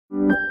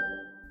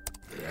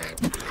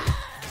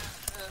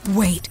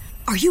Wait,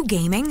 are you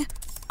gaming?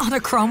 On a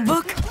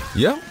Chromebook?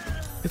 Yep.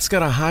 It's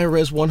got a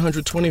high-res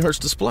 120Hz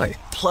display,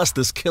 plus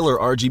this killer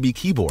RGB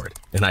keyboard.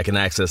 And I can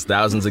access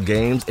thousands of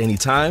games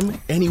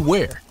anytime,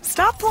 anywhere.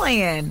 Stop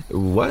playing.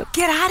 What?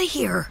 Get out of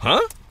here.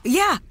 Huh?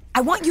 Yeah,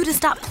 I want you to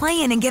stop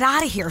playing and get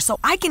out of here so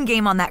I can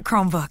game on that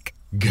Chromebook.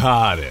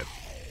 Got it.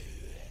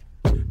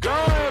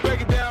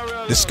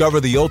 Discover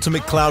the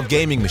ultimate cloud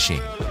gaming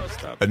machine.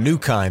 A new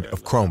kind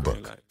of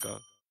Chromebook.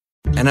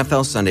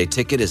 NFL Sunday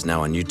Ticket is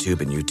now on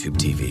YouTube and YouTube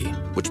TV,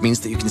 which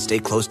means that you can stay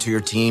close to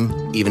your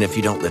team even if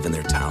you don't live in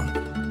their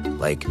town.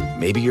 Like,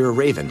 maybe you're a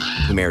Raven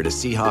who married a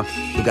Seahawk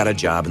who got a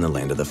job in the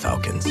land of the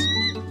Falcons.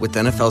 With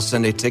NFL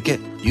Sunday Ticket,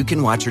 you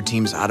can watch your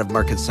team's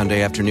out-of-market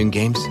Sunday afternoon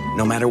games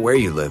no matter where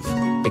you live,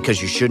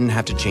 because you shouldn't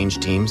have to change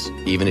teams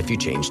even if you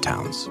change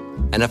towns.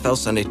 NFL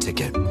Sunday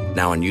Ticket,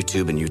 now on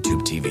YouTube and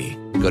YouTube TV.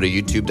 Go to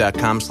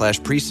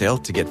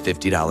youtube.com/presale to get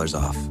 $50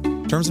 off.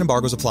 Terms and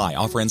embargoes apply.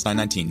 Offer ends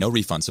 9/19. No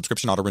refund.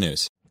 Subscription auto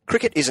renews.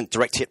 Cricket isn't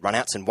direct hit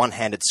runouts and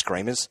one-handed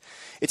screamers.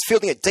 It's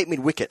fielding at deep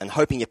mid-wicket and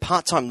hoping your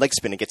part-time leg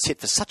spinner gets hit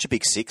for such a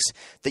big six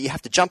that you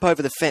have to jump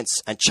over the fence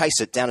and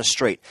chase it down a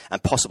street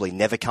and possibly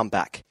never come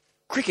back.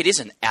 Cricket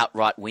isn't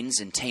outright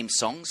wins and team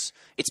songs.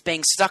 It's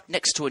being stuck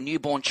next to a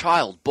newborn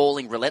child,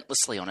 bawling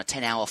relentlessly on a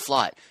 10-hour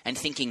flight and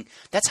thinking,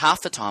 that's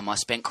half the time I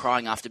spent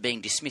crying after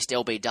being dismissed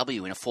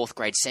LBW in a 4th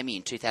grade semi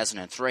in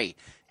 2003,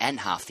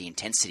 and half the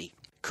intensity.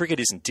 Cricket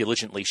isn't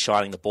diligently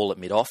shining the ball at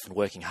mid-off and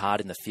working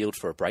hard in the field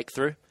for a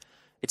breakthrough.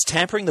 It's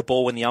tampering the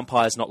ball when the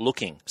umpire's not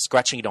looking,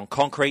 scratching it on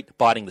concrete,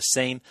 biting the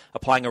seam,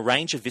 applying a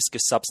range of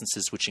viscous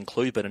substances which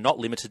include but are not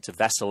limited to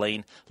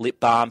Vaseline, lip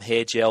balm,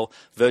 hair gel,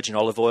 virgin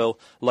olive oil,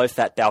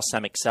 low-fat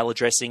balsamic salad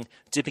dressing,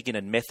 dipping it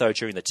in metho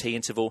during the tea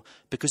interval,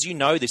 because you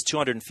know this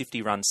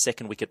 250-run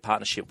second-wicket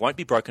partnership won't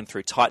be broken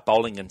through tight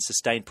bowling and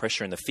sustained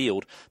pressure in the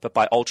field, but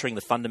by altering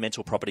the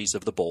fundamental properties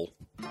of the ball.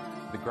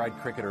 The Grade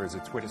Cricketer is a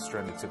Twitter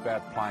stream. It's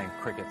about playing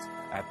cricket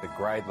at the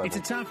grade level. It's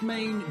a tough,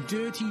 mean,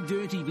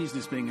 dirty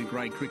business being a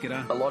grade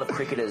cricketer. A lot of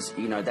cricketers,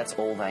 that's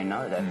all they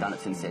know. They've done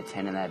it since they're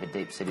 10 and they have a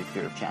deep-seated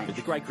fear of change. But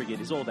the grade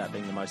cricket is all about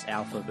being the most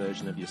alpha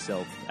version of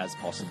yourself as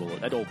possible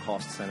at all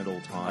costs and at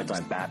all times. I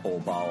don't bat or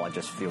bowl. I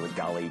just feel the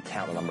gully,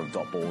 count the number of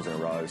dot balls in a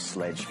row,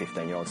 sledge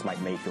 15-year-olds, make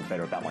me feel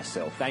better about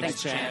myself.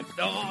 Thanks, champ.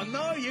 Oh,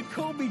 no, you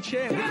called me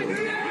champ.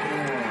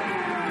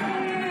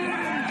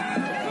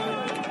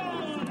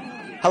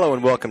 Hello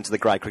and welcome to the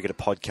Grade Cricketer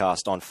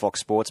podcast on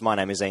Fox Sports. My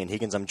name is Ian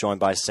Higgins. I'm joined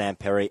by Sam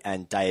Perry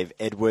and Dave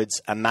Edwards.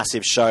 A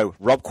massive show.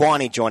 Rob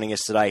Quiney joining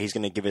us today. He's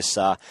going to give us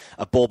a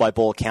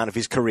ball-by-ball account of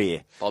his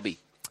career. Bobby.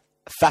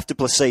 Faf du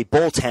Plessis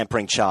ball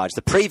tampering charge.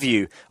 The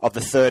preview of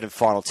the third and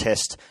final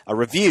test. A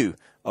review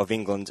of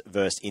England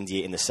versus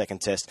India in the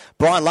second test.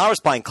 Brian Lara's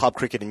playing club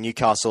cricket in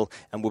Newcastle,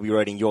 and we'll be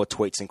reading your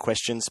tweets and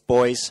questions.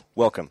 Boys,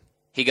 welcome.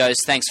 He goes,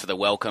 thanks for the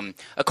welcome.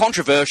 A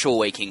controversial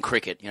week in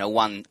cricket,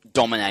 one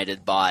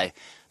dominated by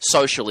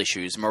social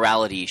issues,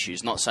 morality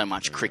issues, not so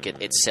much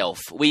cricket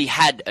itself. We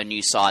had a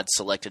new side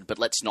selected, but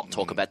let's not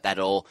talk about that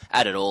at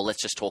all.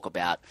 Let's just talk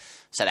about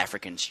South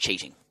Africans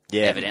cheating,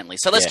 evidently.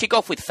 So let's kick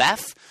off with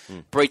Faf,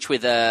 breach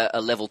with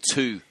a level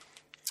 2,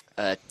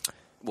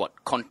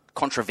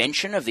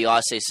 contravention of the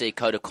ICC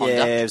Code of Conduct.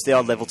 Yeah, it was the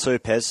old level 2,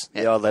 Pez.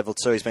 The old level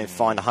 2. He's been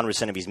fined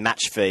 100% of his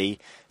match fee.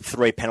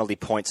 3 penalty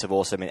points have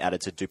also been added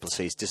to du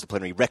Plessis'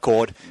 disciplinary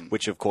record,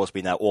 which of course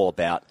we know all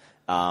about.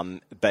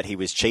 But he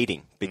was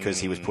cheating because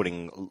he was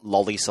putting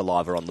lolly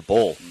saliva on the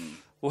ball.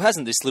 Well,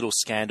 hasn't this little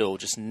scandal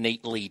just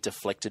neatly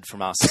deflected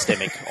from our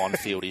systemic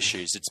on-field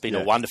issues? It's been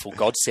a wonderful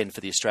godsend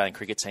for the Australian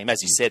cricket team.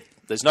 As you said,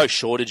 there's no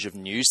shortage of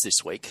news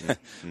this week.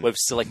 We've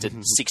selected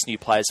 6 new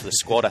players for the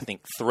squad. I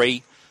think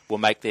 3 will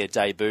make their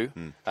debut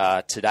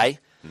today.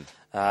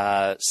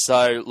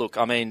 So, look,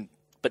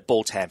 but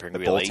ball tampering,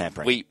 really. Ball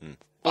tampering.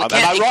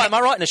 Am I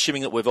right in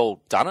assuming that we've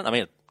all done it? I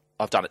mean,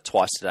 I've done it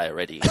twice today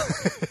already.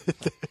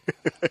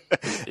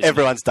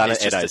 Everyone's done it.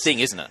 It's just a thing,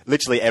 isn't it?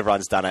 Literally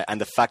everyone's done it.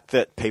 And the fact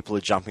that people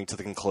are jumping to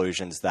the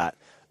conclusions that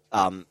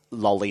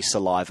lolly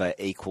saliva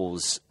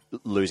equals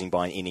losing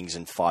by an innings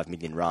and 5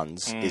 million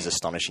runs is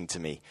astonishing to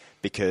me,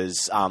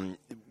 because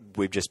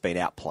we've just been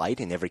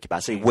outplayed in every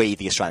capacity. We,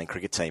 the Australian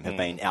cricket team, have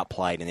been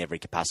outplayed in every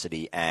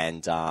capacity,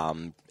 and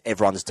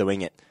everyone's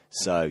doing it.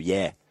 So,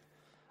 yeah.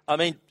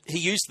 He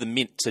used the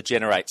mint to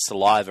generate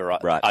saliva.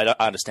 Right. I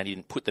understand he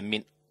didn't put the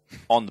mint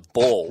on the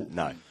ball.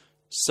 No.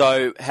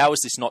 So how is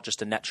this not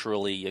just a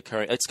naturally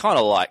occurring... It's kind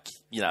of like,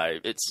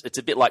 it's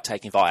a bit like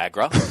taking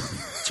Viagra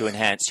to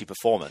enhance your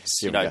performance.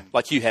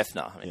 Like Hugh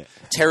Hefner.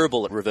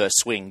 Terrible at reverse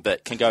swing,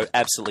 but can go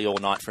absolutely all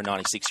night for a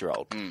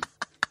 96-year-old.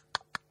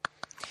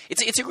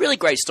 It's a really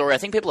great story. I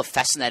think people are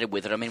fascinated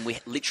with it. We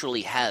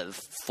literally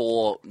have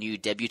 4 new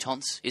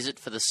debutants. Is it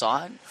for the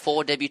side?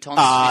 4 debutants?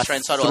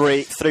 Australian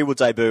side? 3 will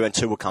debut and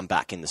 2 will come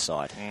back in the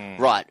side.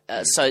 Right.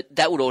 So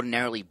that would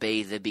ordinarily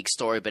be the big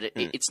story, but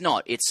it's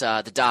not. It's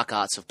the dark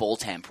arts of ball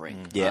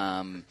tampering.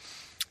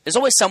 There's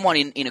always someone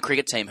in a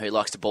cricket team who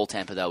likes to ball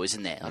tamper, though,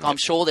 isn't there? I'm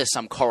sure there's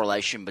some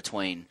correlation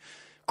between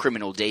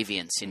criminal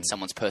deviance in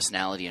someone's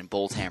personality and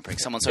ball tampering.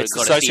 Someone's it's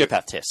a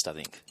sociopath test, I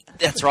think.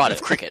 That's right,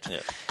 of cricket.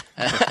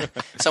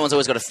 Someone's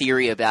always got a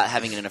theory about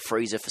having it in a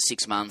freezer for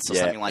 6 months or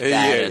something like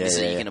that.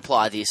 You can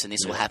apply this and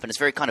this will happen. It's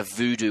very kind of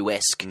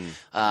voodoo-esque, in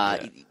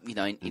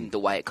the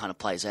way it kind of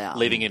plays out.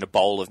 Leaving in a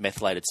bowl of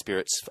methylated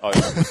spirits for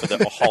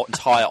the whole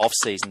entire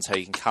off-season so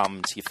you can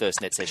come to your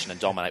first net session and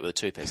dominate with a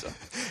two-piecer.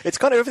 It's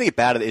kind of everything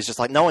about it is just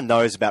like no one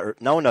knows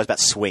about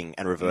swing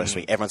and reverse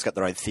swing. Everyone's got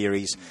their own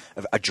theories.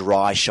 A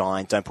dry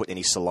shine, don't put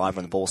any saliva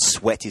on the ball.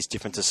 Sweat is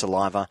different to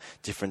saliva,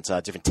 different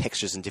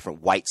textures and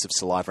different weights of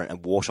saliva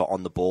and water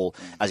on the ball.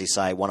 As you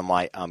say, one of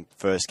my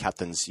first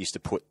captains used to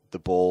put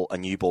a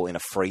new ball in a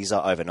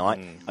freezer overnight.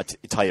 I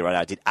tell you right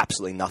now, I did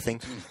absolutely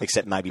nothing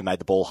except maybe made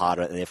the ball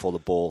harder and therefore the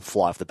ball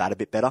fly off the bat a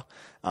bit better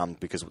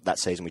because that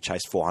season we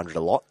chased 400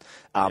 a lot.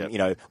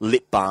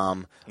 Lip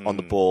balm on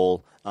the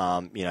ball.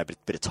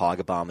 Bit of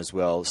Tiger Balm as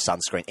well,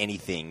 sunscreen,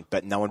 anything,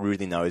 but no one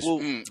really knows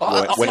when it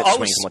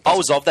swings and what doesn't. I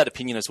was of that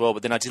opinion as well,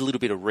 but then I did a little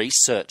bit of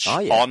research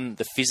on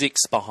the physics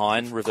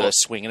behind reverse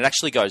swing, and it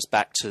actually goes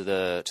back to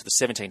the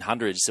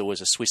 1700s. There was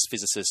a Swiss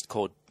physicist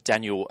called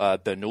Daniel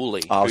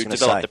Bernoulli who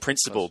developed the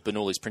principle,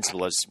 Bernoulli's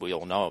principle, as we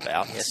all know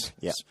about.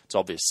 Yes. It's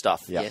obvious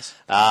stuff. Yes.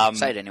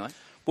 Say it anyway.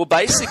 Well,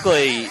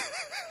 basically...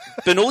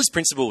 Bernoulli's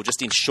principle,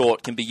 just in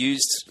short, can be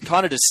used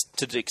kind of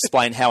to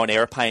explain how an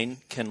aeroplane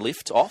can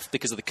lift off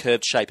because of the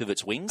curved shape of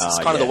its wings. It's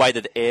kind of the way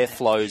that the air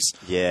flows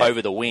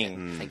over the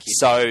wing. Thank you.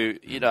 So,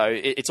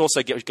 it's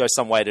also goes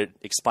some way to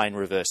explain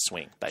reverse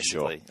swing,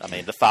 basically. Sure. I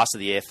mean, the faster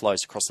the air flows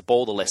across the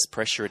ball, the less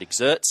pressure it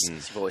exerts.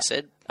 As you've always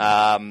said.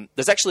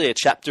 There's actually a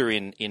chapter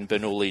in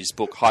Bernoulli's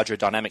book,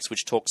 Hydrodynamics,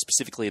 which talks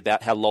specifically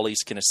about how lollies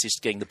can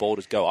assist getting the ball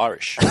to go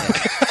Irish.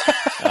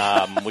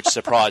 Which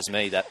surprised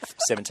me, that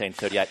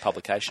 1738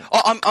 publication.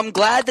 I'm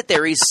glad that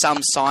there is some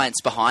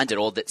science behind it,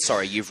 or that,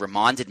 you've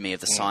reminded me of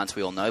the science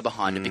we all know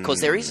behind it, because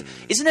there is,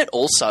 isn't it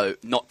also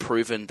not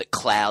proven that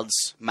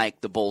clouds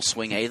make the ball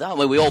swing either? I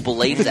mean, we all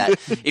believe that.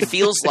 It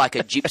feels like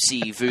a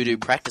gypsy voodoo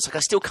practice. Like, I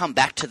still come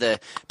back to the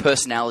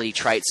personality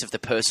traits of the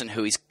person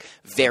who is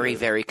very,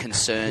 very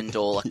concerned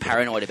or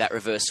paranoid about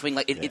reverse swing.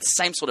 Like, it's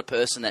the same sort of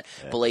person that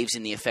believes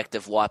in the effect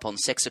of wipe on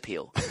sex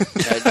appeal.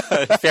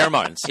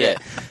 Pheromones,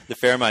 the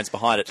pheromones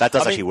behind it. That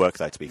does actually work,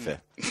 though, to be fair.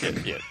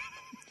 Yeah.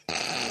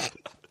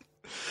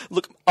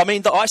 Look, I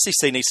mean, the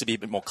ICC needs to be a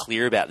bit more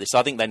clear about this.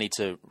 I think they need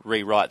to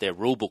rewrite their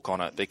rule book on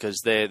it, because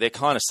they're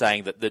kind of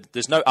saying that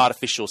there's no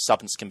artificial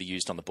substance can be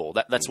used on the ball.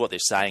 That's what they're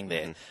saying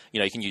there.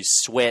 You can use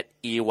sweat,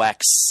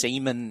 earwax,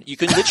 semen. You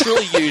can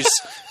literally use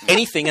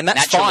anything, and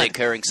that's naturally fine.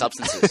 Occurring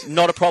substances.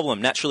 Not a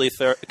problem. Naturally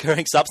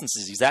occurring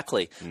substances,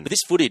 exactly. But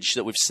this footage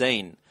that we've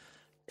seen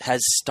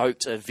has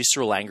stoked a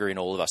visceral anger in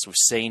all of us. We've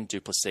seen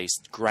Duplessis,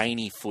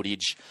 grainy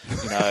footage,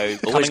 coming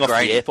off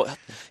the airport.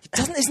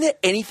 Isn't there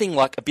anything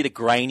like a bit of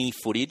grainy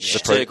footage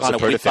to kind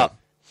of whip up?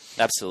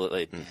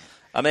 Absolutely.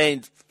 I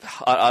mean,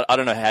 I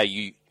don't know how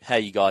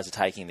you guys are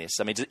taking this.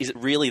 I mean, is it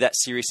really that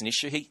serious an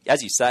issue?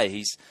 As you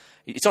say,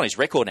 it's on his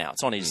record now.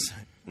 It's on his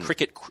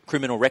cricket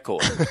criminal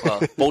record.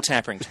 Ball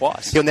tampering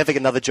twice. He'll never get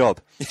another job.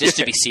 Just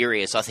to be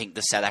serious, I think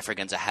the South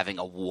Africans are having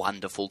a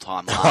wonderful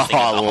time laughing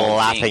at the whole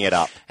lapping thing. it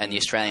up. And the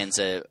Australians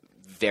are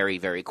very,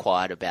 very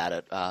quiet about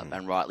it,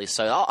 and rightly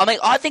so. I mean,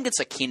 I think it's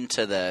akin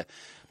to the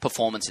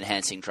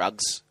performance-enhancing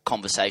drugs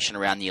conversation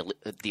around the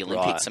Olympics.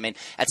 Right. I mean,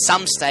 at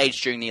some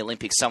stage during the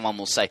Olympics, someone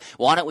will say,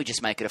 why don't we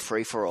just make it a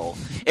free-for-all?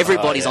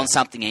 Everybody's on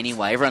something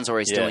anyway. Everyone's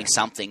always doing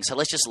something, so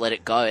let's just let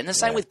it go. And the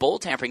same with ball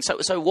tampering.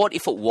 So what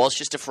if it was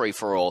just a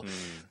free-for-all?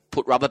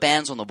 Put rubber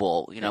bands on the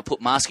ball,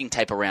 put masking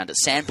tape around it,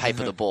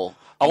 sandpaper the ball.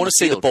 I want to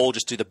see the ball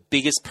just do the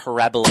biggest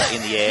parabola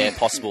in the air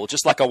possible,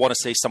 just like I want to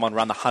see someone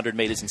run the 100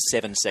 metres in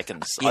 7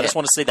 seconds. I just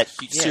want to see that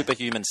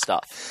superhuman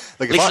stuff.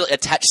 Like literally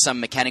attach some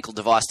mechanical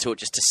device to it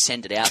just to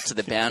send it out to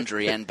the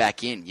boundary and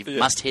back in. You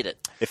must hit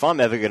it. If I'm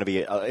going to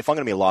be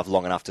alive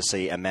long enough to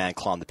see a man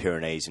climb the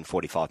Pyrenees in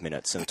 45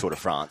 minutes in the Tour de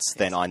France,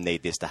 then I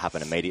need this to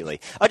happen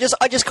immediately. I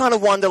just kind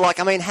of wonder,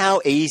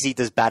 how easy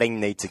does batting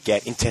need to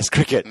get in Test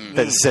cricket?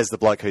 That says the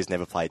bloke who's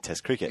never played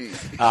Test cricket.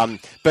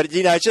 But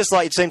it's just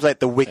like, it seems like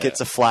the wickets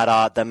are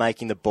flatter. They're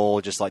making the ball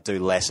just do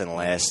less and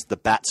less. The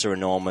bats are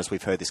enormous.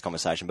 We've heard this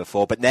conversation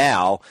before. But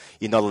now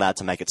you're not allowed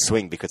to make it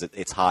swing because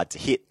it's hard to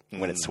hit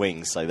when it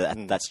swings. So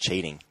that's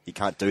cheating. You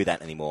can't do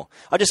that anymore.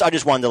 I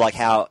just wonder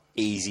how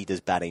easy does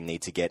batting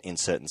need to get in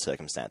certain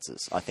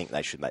circumstances? I think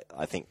they should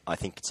I think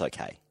it's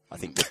okay. I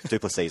think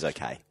Duplessis is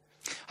okay.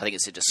 I think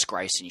it's a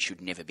disgrace and you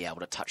should never be able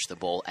to touch the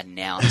ball. And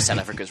now South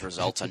Africa's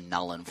results are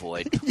null and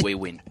void. We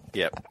win.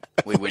 Yep.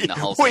 We win the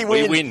whole thing.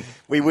 We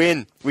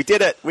win. We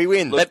did it. We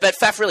win. But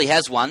Faf really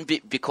has won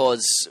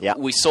because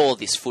we saw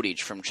this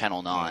footage from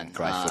Channel 9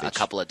 a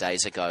couple of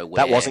days ago.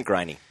 Where that wasn't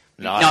grainy.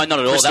 No, not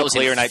at all. That was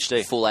clear in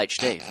HD. Full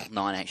HD.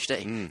 9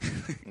 HD.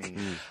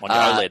 On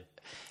your OLED.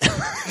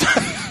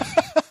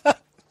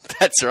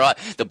 That's right.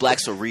 The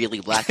blacks were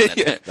really black in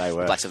it. They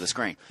were. Blacks of the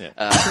screen. Yeah.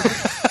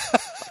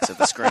 Blacks of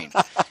the screen.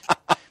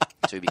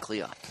 To be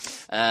clear.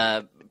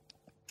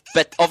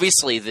 But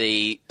obviously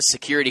the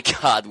security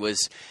guard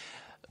was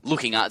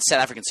South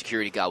African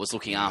security guard was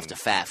looking after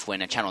Faf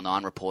when a Channel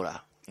 9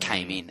 reporter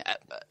came in.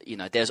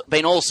 There's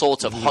been all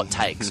sorts of hot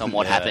takes on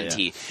what happened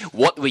here.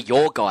 What were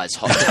your guys'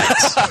 hot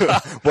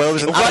takes? Well,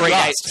 it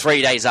was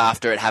 3 days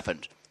after it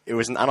happened. It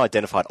was an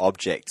unidentified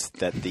object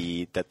that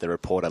the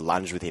reporter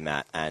lunged with him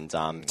at, and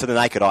to the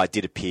naked eye, it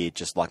did appear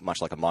just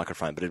much like a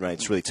microphone. But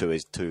it's really too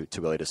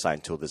early to say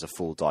until there's a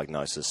full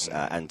diagnosis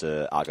and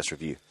Argus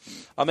review.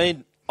 I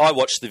mean, I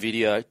watched the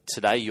video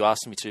today. You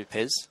asked me to,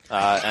 Pez,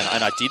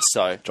 and I did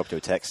so. Dropped you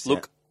a text.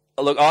 Look,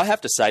 I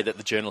have to say that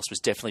the journalist was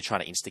definitely trying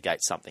to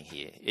instigate something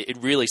here. It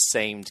really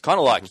seemed kind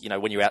of like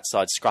when you're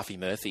outside Scruffy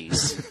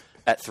Murphy's.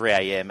 At 3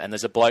 a.m. and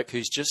there's a bloke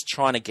who's just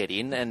trying to get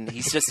in, and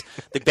he's just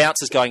the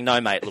bouncer's going, no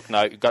mate, look,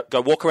 no,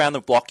 go walk around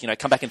the block,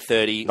 come back in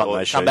 30 not or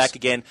come shoes. Back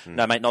again.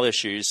 No mate, not those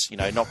shoes,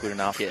 not good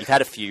enough. You've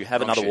had a few,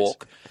 have another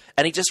walk,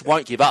 and he just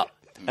won't give up.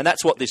 And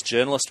that's what this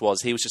journalist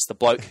was. He was just the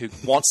bloke who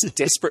wants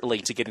desperately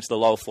to get into the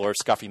lower floor of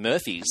Scruffy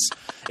Murphy's,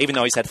 even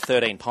though he's had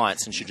 13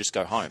 pints and should just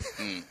go home.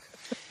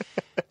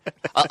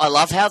 I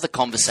love how the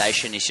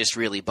conversation is just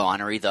really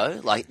binary, though.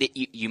 Like,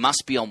 you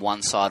must be on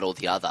one side or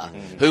the other.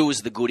 Who was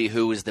the goodie?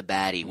 Who was the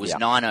baddie? Was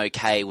 9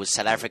 okay? Was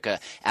South Africa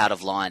out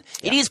of line?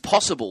 It is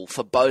possible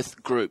for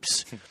both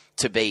groups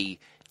to be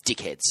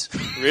dickheads.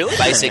 Really?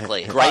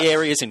 Basically. Grey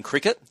areas in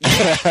cricket?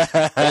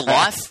 Or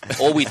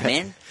life, or with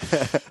men.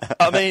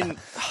 I mean,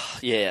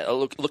 yeah,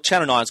 look,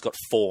 Channel 9's got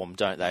Form,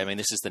 don't they? I mean,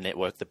 this is the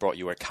network that brought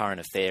you A Current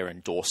Affair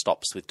and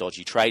doorstops with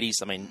dodgy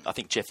tradies. I mean, I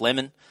think Jeff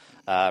Lemon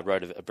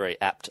wrote a very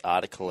apt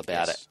article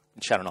about it.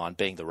 Channel 9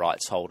 being the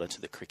rights holder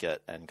to the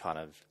cricket and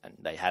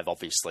they have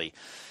obviously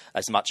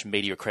as much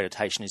media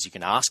accreditation as you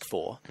can ask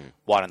for.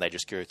 Why don't they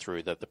just go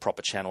through the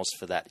proper channels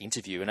for that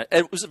interview? And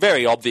it was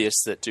very obvious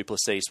that du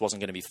Plessis wasn't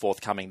going to be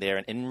forthcoming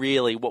there. And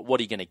really, what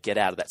are you going to get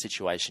out of that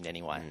situation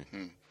anyway?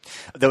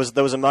 There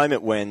was a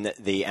moment when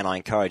and I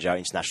encourage our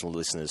international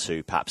listeners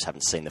who perhaps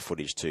haven't seen the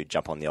footage to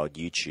jump on the old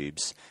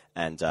YouTubes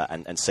and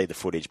see the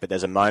footage. But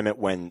there's a moment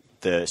when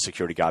the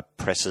security guard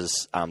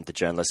presses the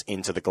journalist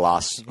into the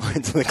glass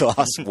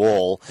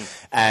wall,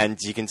 and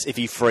you can, if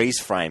you freeze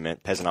frame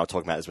it, Pez and I were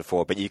talking about this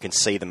before, but you can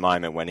see the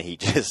moment when he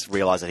just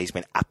realised that he's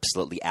been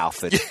absolutely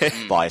alphaed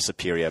by a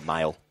superior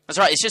male. That's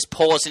right. It's just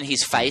pause, and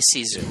his face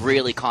is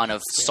really kind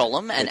of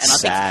solemn, and I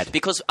sad. think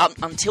because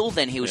until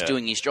then he was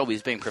doing his job, he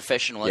was being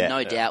professional, and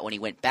no doubt when he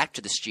went back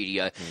to the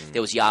studio,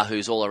 there was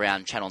yahoos all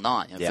around Channel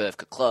 9, Verve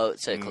Clicquot,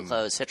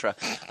 etc.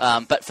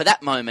 But for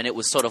that moment, it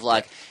was sort of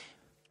like,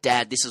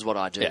 Dad, this is what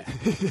I do. Yeah.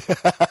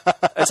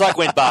 It's like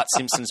when Bart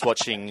Simpson's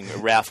watching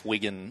Ralph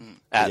Wiggum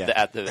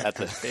at the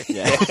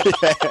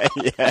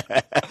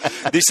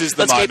This is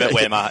the moment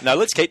where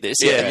let's keep this.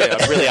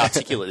 I'm really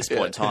articulate at this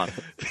point in time.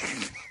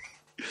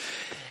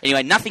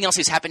 Anyway, nothing else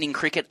is happening in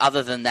cricket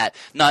other than that.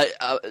 No,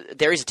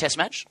 there is a test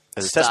match.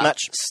 There's a test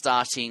match?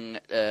 Starting,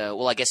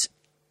 I guess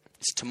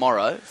it's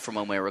tomorrow from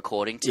when we're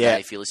recording today,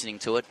 if you're listening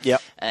to it. Yep.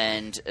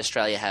 And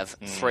Australia have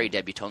 3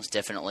 debutants,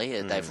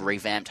 definitely. They've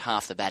revamped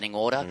half the batting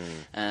order.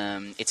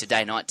 It's a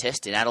day-night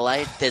test in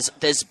Adelaide.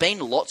 There's been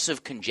lots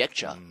of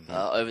conjecture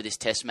over this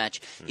test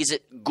match. Is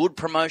it good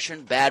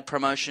promotion, bad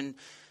promotion?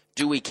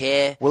 Do we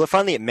care? Well, if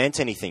only it meant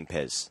anything,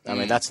 Pez. I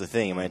mean, that's the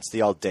thing. I mean, it's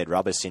the old dead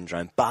rubber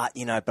syndrome. But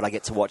I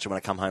get to watch it when I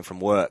come home from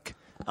work.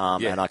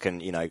 And I can,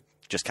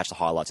 just catch the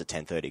highlights at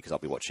 10:30 because I'll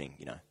be watching,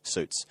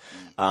 Suits.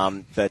 So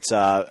I'm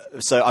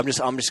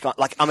just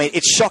like, I mean,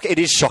 it's shocking. It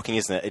is shocking,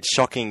 isn't it? It's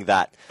shocking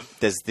that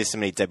there's this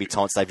many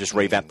debutantes. They've just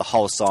revamped the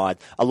whole side.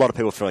 A lot of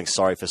people feeling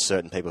sorry for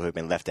certain people who've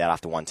been left out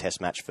after one test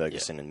match,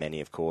 Ferguson and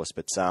many, of course.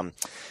 But,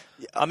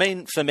 I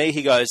mean, for me,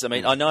 he goes,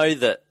 I know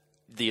that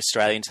the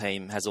Australian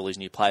team has all these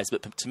new players,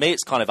 but to me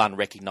it's kind of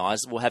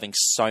unrecognisable having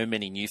so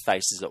many new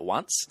faces at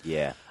once.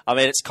 Yeah. I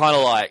mean, it's kind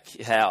of like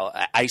how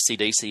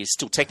AC/DC is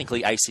still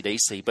technically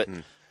AC/DC, but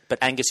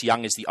Angus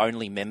Young is the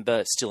only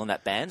member still in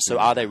that band, so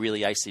are they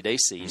really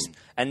AC/DCs?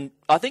 And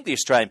I think the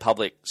Australian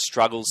public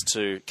struggles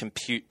to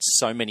compute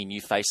so many new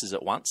faces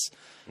at once.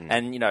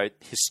 And,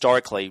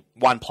 historically,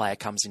 one player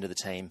comes into the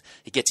team,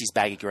 he gets his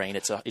baggy green,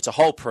 it's a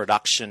whole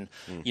production.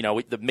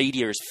 The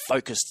media is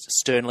focused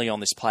sternly on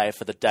this player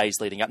for the days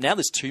leading up. Now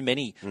there's too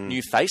many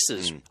new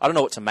faces. I don't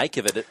know what to make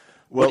of it.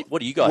 What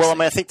do you guys think? I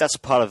mean, I think that's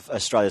part of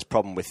Australia's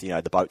problem with,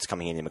 the boats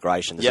coming in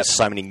immigration. There's just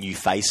so many new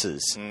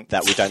faces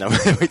that we don't know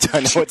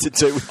what to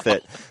do with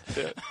it.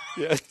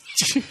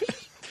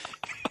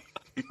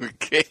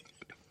 Okay.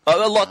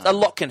 A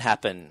lot can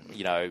happen.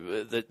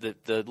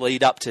 The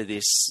lead up to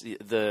this,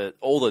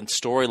 all the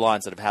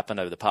storylines that have happened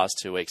over the past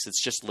 2 weeks.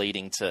 It's just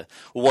leading to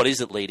what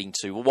is it leading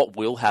to? What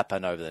will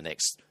happen over the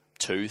next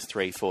 2,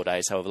 3, 4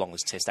 days, however long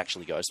this test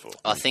actually goes for?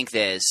 I think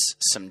there's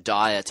some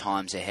dire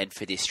times ahead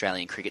for the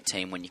Australian cricket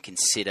team when you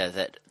consider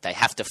that they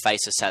have to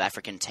face a South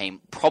African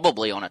team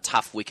probably on a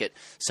tough wicket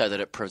so that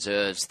it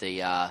preserves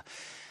the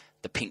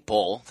pink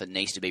ball that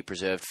needs to be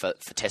preserved for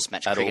Test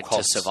match cricket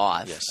to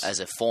survive as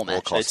a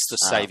format. It's the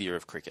saviour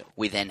of cricket.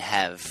 We then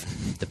have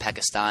the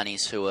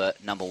Pakistanis, who are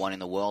number 1 in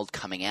the world,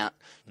 coming out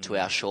to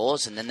our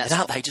shores, and then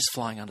aren't they just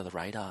flying under the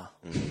radar?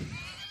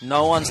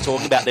 No one's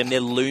talking about them. They're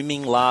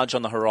looming large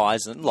on the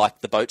horizon,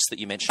 like the boats that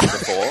you mentioned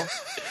before,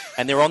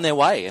 and they're on their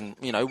way. And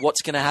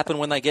what's going to happen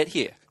when they get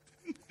here?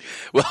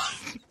 Well,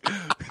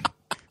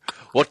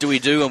 What do we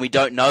do when we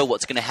don't know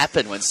what's going to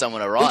happen when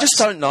someone arrives? We just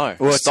don't know.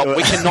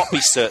 We cannot be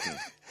certain.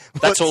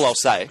 That's all I'll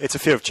say. It's a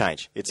fear of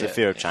change. It's a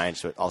fear of change.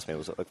 So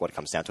ultimately, what it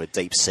comes down to, a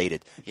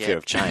deep-seated fear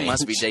of change. It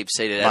must be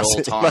deep-seated at all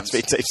times. It must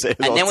be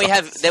deep-seated. And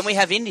then we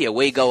have India.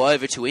 We go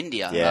over to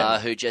India,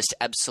 who just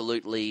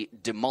absolutely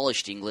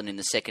demolished England in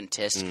the second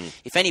test.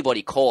 If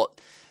anybody caught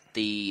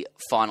the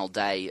final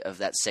day of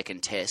that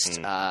second test,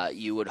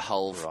 you would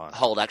hold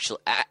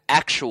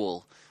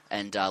actual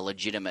and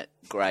legitimate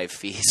grave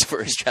fears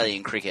for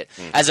Australian cricket,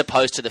 as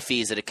opposed to the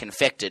fears that are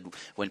confected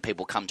when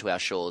people come to our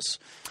shores.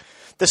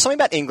 There's something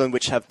about England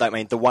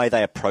the way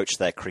they approach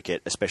their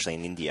cricket, especially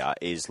in India,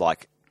 is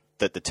like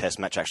that the test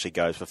match actually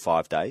goes for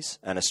 5 days,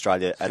 and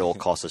Australia at all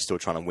costs are still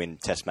trying to win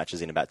test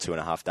matches in about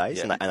 2.5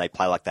 days, and they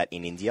play like that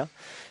in India.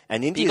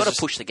 And India, you've got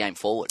to push the game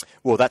forward.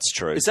 Well, that's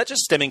true. Is that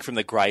just stemming from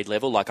the grade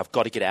level? Like, I've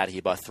got to get out of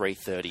here by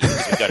 3:30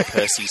 because we go to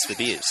Percy's for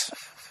beers.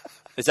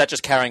 Is that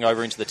just carrying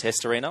over into the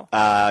test arena?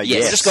 Yes.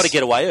 You've just got to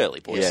get away early,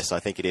 boys. Yes,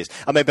 I think it is.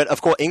 I mean, but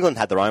of course, England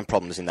had their own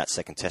problems in that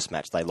second test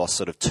match. They lost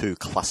sort of 2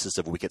 clusters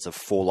of wickets, of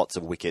 4 lots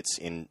of wickets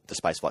in the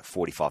space of like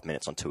 45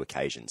 minutes on 2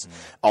 occasions.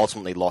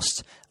 Ultimately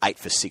lost 8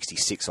 for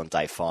 66 on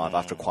day 5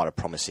 after quite a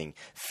promising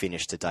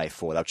finish to day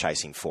 4. They were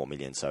chasing 4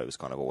 million, so it was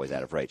kind of always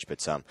out of reach.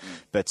 But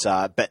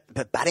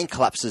batting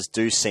collapses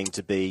do seem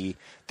to be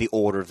the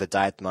order of the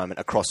day at the moment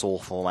across all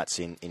formats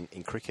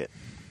in cricket.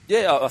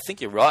 Yeah, I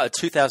think you're right.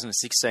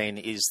 2016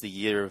 is the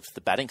year of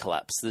the batting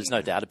collapse. There's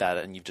no doubt about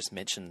it, and you've just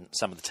mentioned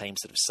some of the teams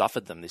that have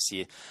suffered them this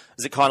year.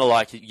 Is it kind of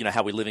like,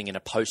 how we're living in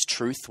a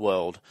post-truth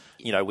world,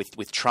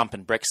 with Trump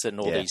and Brexit and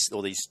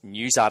all these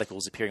news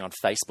articles appearing on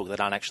Facebook that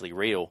aren't actually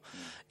real?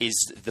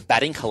 Is the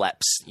batting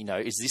collapse,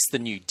 is this the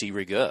new de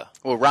rigueur?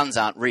 Well, runs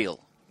aren't real.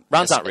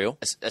 Runs aren't real.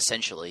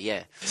 Essentially,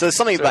 yeah. So there's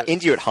something about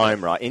India at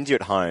home, right? India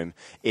at home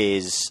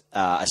is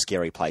a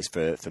scary place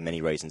for many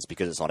reasons,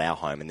 because it's not our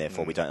home, and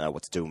therefore we don't know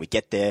what to do when we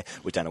get there.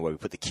 We don't know where we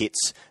put the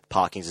kits.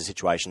 Parking's a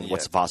situation.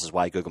 What's the fastest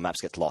way? Google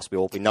Maps gets lost.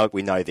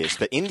 We know this.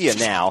 But India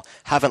now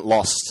haven't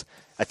lost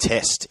a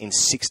test in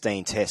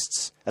 16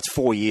 tests. That's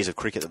 4 years of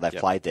cricket that they've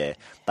played there.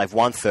 They've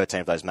won 13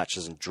 of those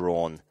matches and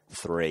drawn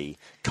 3.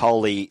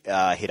 Kohli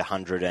hit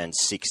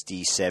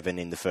 167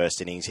 in the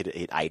first innings,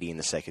 hit 80 in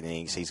the second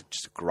innings. He's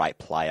just a great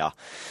player.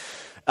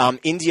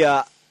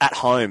 India at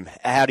home,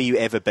 how do you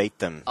ever beat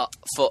them?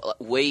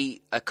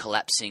 We are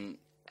collapsing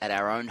at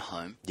our own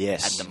home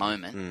at the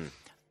moment.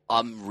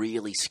 I'm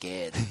really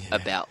scared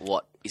about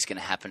what is going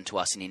to happen to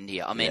us in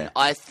India. I mean,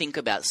 I think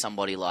about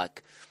somebody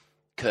like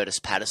Curtis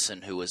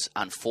Patterson, who was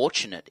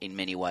unfortunate in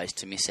many ways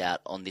to miss out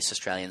on this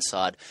Australian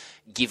side,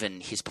 given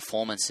his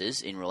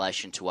performances in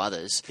relation to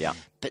others. Yeah.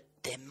 But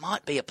there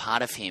might be a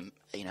part of him,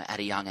 at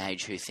a young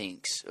age, he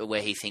thinks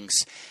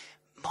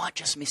might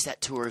just miss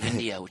that tour of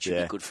India, which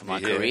would be good for my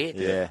career.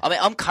 Yeah. I mean,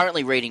 I'm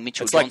currently reading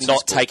Mitchell It's Johnson's like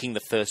not book. taking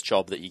the first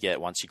job that you get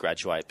once you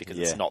graduate because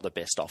it's not the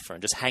best offer,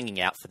 and just hanging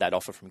out for that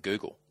offer from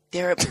Google.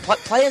 There are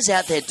players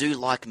out there do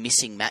like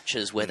missing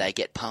matches where they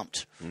get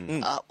pumped.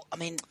 I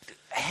mean,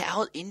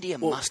 how India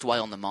must weigh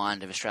on the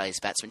mind of Australia's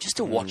batsmen just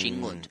to watch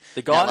England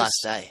that last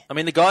day. I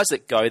mean, the guys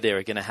that go there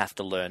are going to have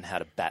to learn how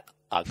to bat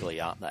ugly,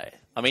 aren't they?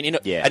 I mean, in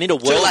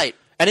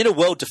a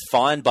world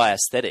defined by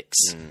aesthetics,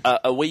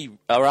 are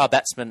our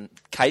batsmen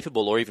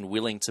capable or even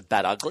willing to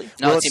bat ugly?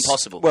 No, it's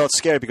impossible. Well, it's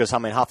scary because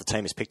half the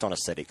team is picked on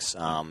aesthetics.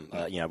 We've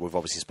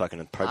obviously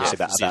spoken previously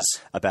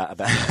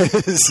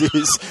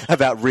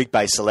about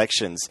rig-based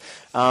selections.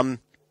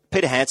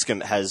 Peter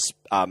Handscomb has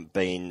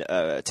been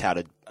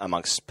touted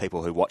amongst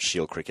people who watch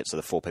Shield cricket, so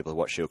the 4 people who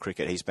watch Shield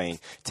cricket, he's been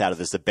touted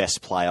as the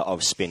best player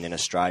of spin in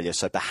Australia.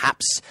 So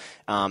perhaps,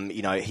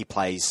 he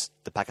plays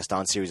the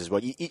Pakistan series as well.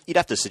 You'd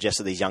have to suggest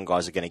that these young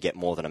guys are going to get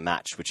more than a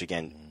match, which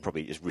again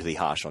probably is really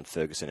harsh on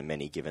Ferguson and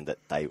many, given that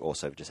they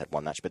also just had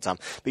 1 match. But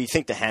you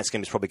think that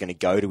Handscomb is probably going to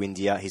go to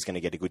India. He's going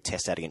to get a good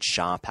test out against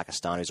Shah,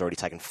 Pakistan, who's already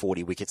taken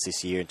 40 wickets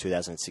this year in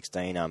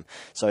 2016.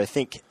 So I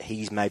think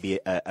he's maybe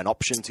an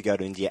option to go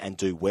to India and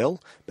do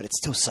well, but it's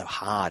still so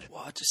hard.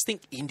 Well, I just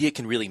think India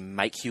can really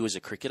make you as a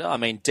cricketer. I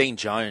mean, Dean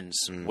Jones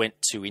went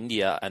to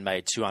India and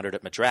made 200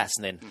 at Madras,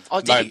 and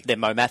then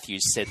Mo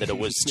Matthews said that it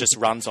was just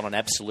runs on an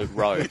absolute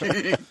road.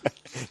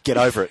 Get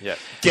over it. Yeah.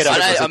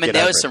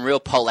 There was some real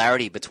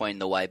polarity between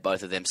the way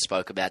both of them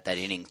spoke about that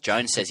inning.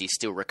 Jones says he's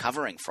still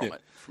recovering from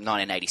it, from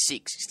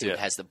 1986. He still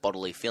has the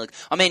bodily feeling.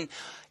 I mean,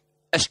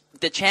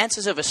 the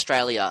chances of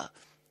Australia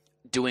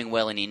doing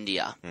well in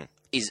India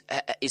is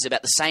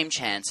about the same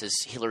chance as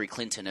Hillary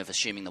Clinton of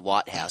assuming the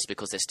White House,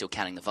 because they're still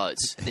counting the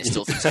votes. There's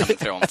still things coming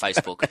through on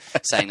Facebook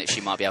saying that she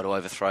might be able to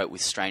overthrow it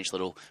with strange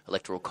little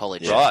electoral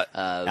college. Right.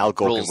 Al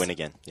Gore can win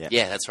again.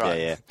 Yeah, that's right.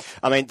 Yeah.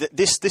 I mean,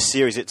 this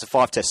series, it's a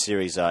 5-test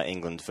series,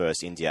 England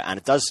versus India, and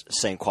it does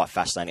seem quite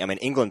fascinating. I mean,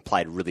 England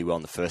played really well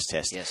in the first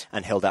test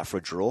and held out for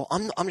a draw.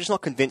 I'm just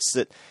not convinced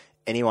that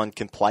anyone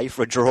can play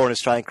for a draw in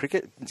Australian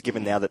cricket,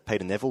 given now that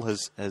Peter Neville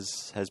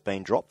has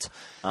been dropped.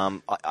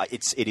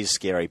 It is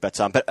scary, but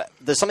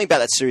there's something about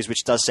that series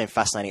which does seem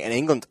fascinating. And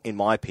England, in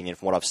my opinion,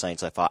 from what I've seen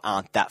so far,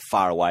 aren't that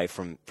far away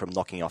from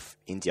knocking off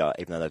India,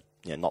 even though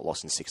they've not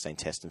lost in 16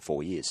 tests in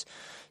 4 years.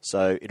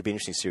 So it'll be an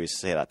interesting series to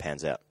see how that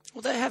pans out.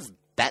 Well, they have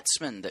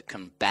batsmen that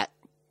can bat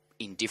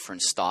in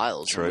different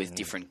styles and with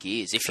different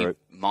gears. If you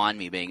mind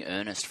me being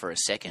earnest for a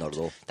second, Not at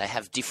all. they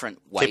have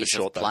different ways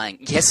short, of playing.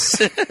 Yes,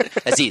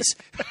 as is.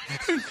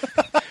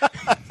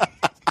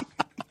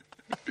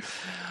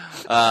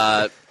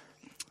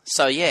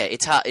 So yeah,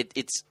 it's hard.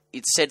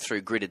 It's said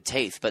through gritted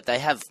teeth, but they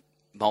have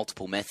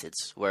multiple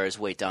methods, whereas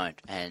we don't.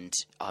 And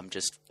I'm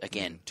just,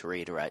 again, to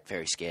reiterate,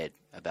 very scared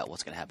about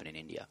what's going to happen in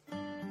India.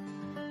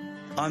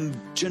 I'm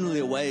generally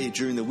away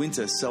during the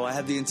winter, so I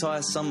have the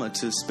entire summer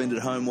to spend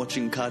at home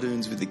watching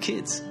cartoons with the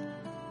kids.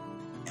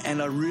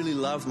 And I really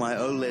love my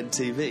OLED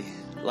TV.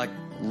 Like,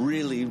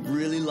 really,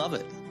 really love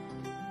it.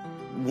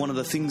 One of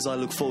the things I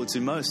look forward to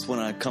most when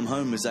I come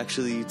home is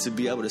actually to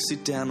be able to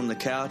sit down on the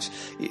couch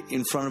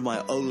in front of my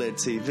OLED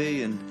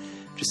TV and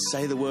just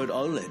say the word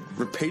OLED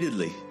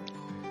repeatedly.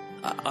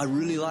 I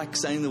really like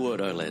saying the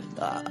word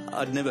OLED.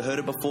 I'd never heard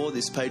it before,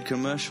 this paid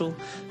commercial,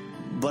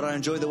 but I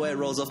enjoy the way it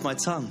rolls off my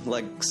tongue,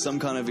 like some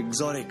kind of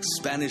exotic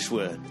Spanish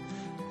word.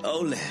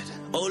 OLED,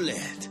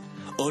 OLED,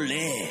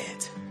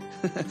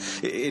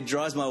 OLED. It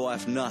drives my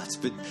wife nuts,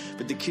 but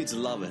the kids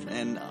love it.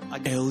 And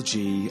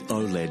LG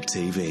OLED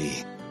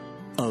TV.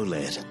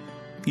 OLED.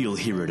 You'll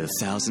hear it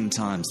 1,000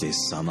 times this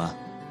summer.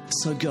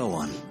 So go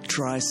on,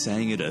 try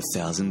saying it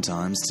 1,000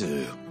 times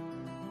too.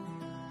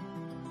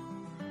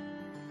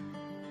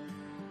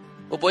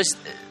 Well, boys,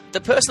 the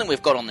person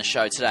we've got on the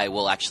show today,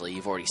 well, actually,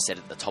 you've already said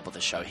at the top of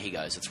the show, he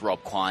goes, it's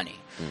Rob Quiney.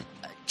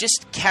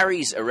 Just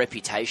carries a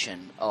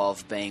reputation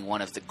of being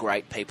one of the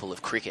great people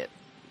of cricket.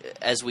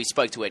 As we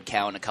spoke to Ed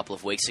Cowan a couple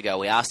of weeks ago,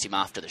 we asked him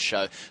after the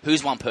show,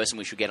 who's one person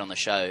we should get on the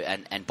show?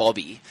 And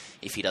Bobby,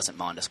 if he doesn't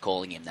mind us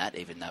calling him that,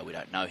 even though we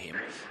don't know him,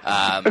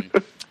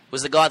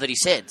 was the guy that he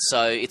said.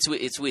 So it's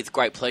with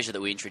great pleasure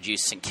that we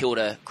introduce St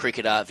Kilda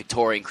cricketer,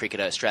 Victorian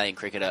cricketer, Australian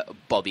cricketer,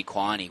 Bobby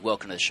Quiney.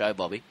 Welcome to the show,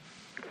 Bobby.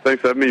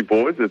 Thanks for having me,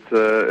 boys. It's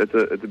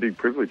a big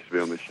privilege to be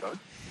on this show.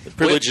 The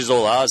privilege is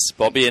all ours,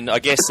 Bobby, and I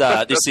guess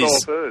this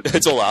is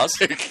it's all ours.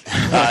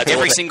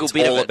 Every single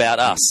bit of it. All about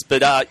us.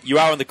 But you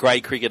are on the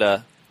Grade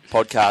Cricketer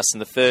podcast,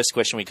 and the first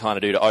question we kind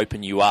of do to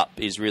open you up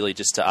is really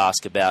just to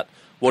ask about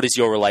what is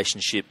your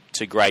relationship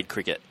to grade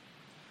cricket?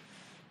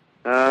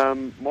 My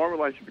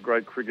relationship to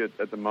grade cricket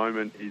at the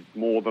moment is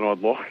more than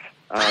I'd like.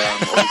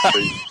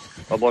 Obviously,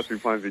 I'd like to be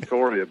playing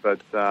Victoria,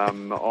 but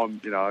I'm,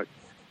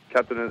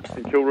 captain at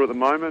St Kilda at the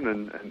moment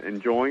and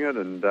enjoying it,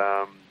 and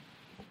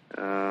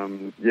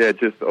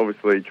just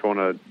obviously trying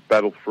to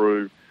battle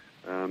through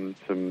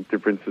some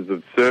differences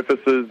of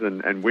surfaces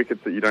and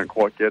wickets that you don't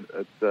quite get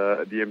at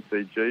the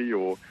MCG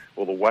or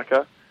the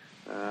WACA,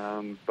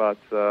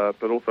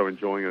 but also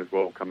enjoying it as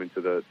well, coming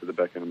to the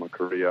back end of my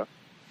career,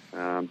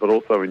 but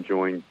also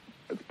enjoying.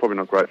 It's probably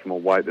not great for my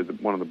weight. There's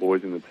one of the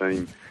boys in the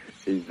team.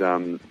 His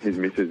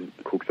missus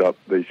cooks up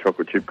these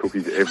chocolate chip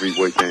cookies every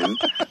weekend,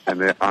 and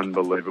they're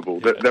unbelievable.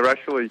 They're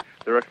actually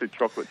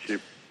chocolate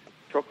chips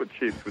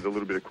with a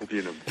little bit of cookie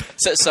in them.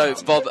 So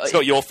Bob, it's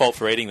not your fault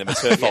for eating them;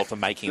 it's her fault for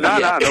making them.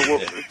 No.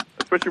 Well,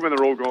 especially when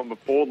they're all gone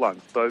before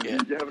lunch. So you're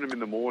having them in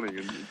the morning,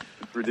 and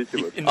it's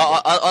ridiculous.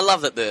 I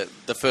love that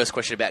the first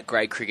question about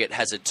grade cricket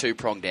has a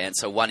two-pronged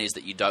answer. One is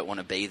that you don't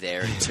want to be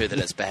there, and two, that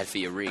it's bad for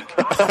your rig.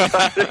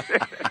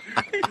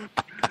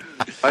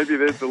 Maybe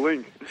there's the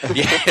link.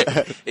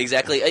 Yeah,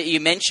 exactly. You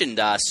mentioned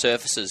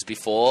surfaces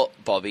before,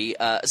 Bobby.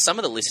 Some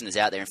of the listeners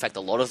out there, in fact,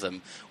 a lot of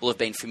them, will have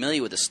been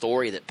familiar with a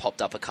story that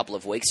popped up a couple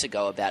of weeks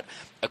ago about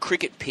a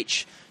cricket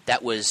pitch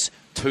that was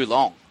too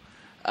long.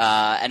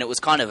 And it was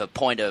kind of a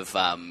point of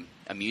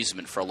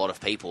amusement for a lot of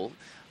people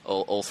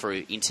all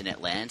through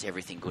internet land.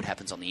 Everything good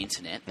happens on the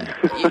internet.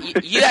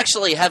 You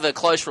actually have a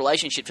close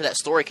relationship to that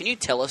story. Can you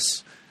tell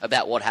us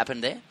about what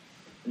happened there?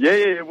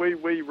 Yeah.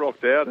 We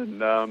rocked out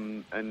and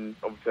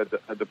obviously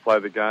had to play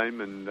the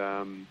game,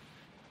 and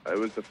it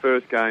was the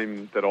first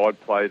game that I'd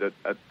played at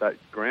that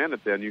ground.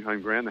 It's our new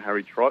home ground, the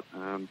Harry Trott,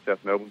 South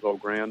Melbourne's old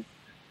ground,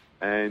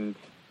 and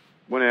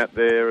went out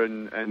there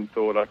and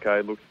thought, okay,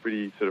 it looks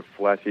pretty sort of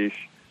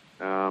flattish,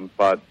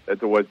 but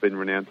it's always been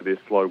renowned to be a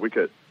slow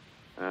wicket.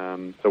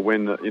 So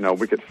when a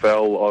wicket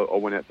fell, I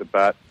went out to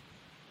bat.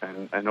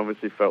 And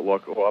obviously felt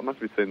like, I must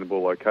be seeing the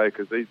ball okay,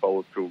 because these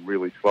bowlers feel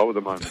really slow at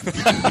the moment.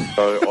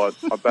 So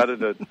I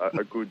batted it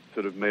a good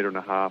sort of metre and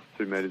a half,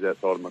 2 metres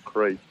outside of my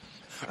crease,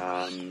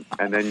 and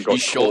then got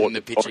caught,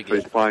 the pitch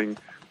again.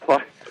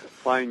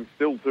 playing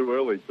still too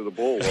early to the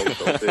ball. I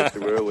was there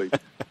too early.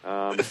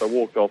 So I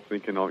walked off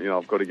thinking,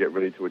 I've got to get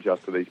ready to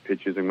adjust to these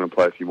pitches. I'm going to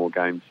play a few more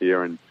games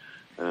here, and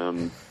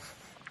and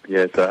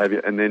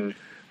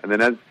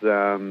then as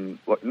no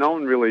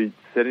one really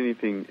said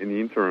anything in the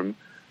interim.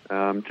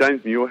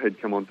 James Muirhead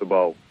come on to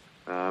bowl,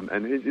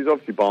 and he's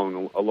obviously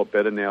bowling a lot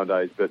better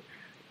nowadays, but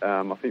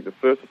I think the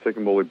first or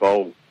second ball he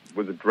bowled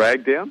was a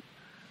drag down,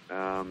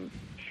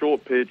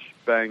 short pitch,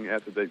 bang,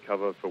 out to deep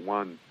cover for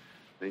one.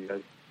 And he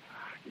goes,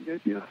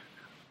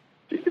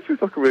 it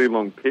feels like a really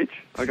long pitch.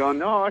 I go,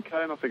 no,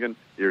 okay, and I'm thinking,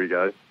 here he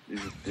goes.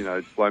 He's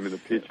blaming the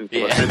pitch and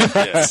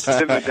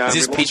stuff. Is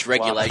this pitch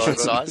regulation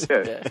size?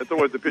 Yeah, it's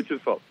always the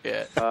pitcher's fault.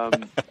 Yeah.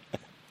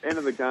 End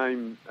of the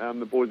game,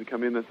 the boys had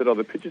come in and said,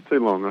 the pitch is too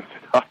long. I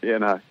said, yeah,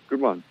 no,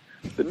 good one.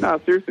 I said, no,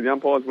 seriously, the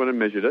umpires went and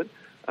measured it,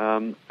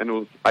 and it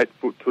was 8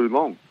 foot too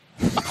long.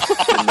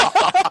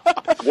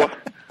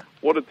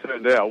 What it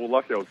turned out, well,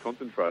 luckily I was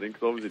concentrating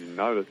because obviously didn't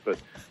notice, but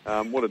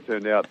what it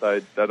turned out,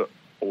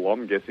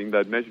 I'm guessing,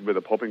 they'd measured where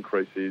the popping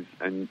crease is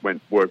and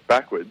worked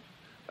backwards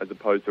as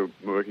opposed to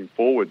working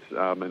forwards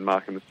and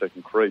marking the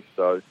second crease.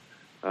 So,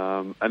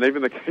 and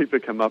even the keeper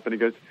came up and he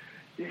goes,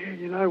 yeah,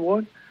 you know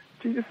what?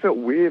 Gee, it felt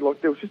weird.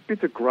 Like, there was just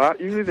bits of grass.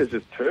 Usually there's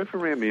just turf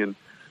around me and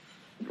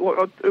it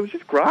was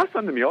just grass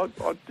under me. I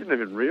didn't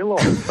even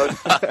realise. So,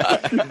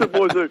 the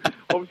boys who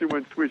obviously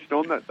weren't switched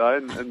on that day,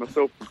 and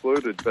myself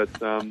included. But,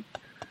 I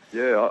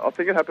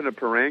think it happened at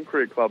Paran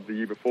Cricket Club the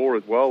year before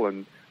as well,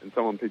 and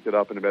someone picked it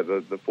up in about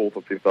the fourth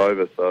or fifth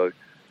over. So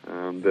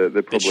they're probably...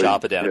 A bit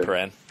sharper down at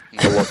Paran.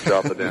 A lot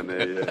sharper down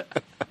there, yeah.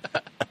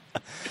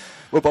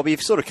 Well, Bobby,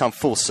 you've sort of come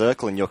full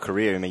circle in your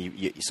career. I mean,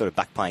 you're sort of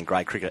back playing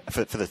grade cricket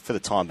for the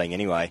time being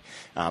anyway.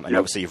 And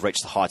obviously you've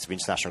reached the heights of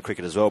international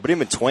cricket as well. But in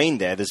between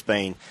there's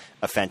been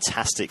a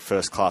fantastic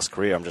first-class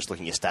career. I'm just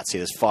looking at your stats here.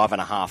 There's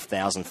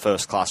 5,500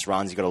 first-class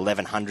runs. You've got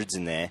 1,100s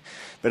in there.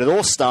 But it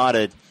all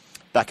started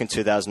back in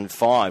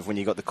 2005 when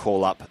you got the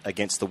call up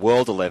against the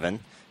World 11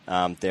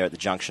 there at the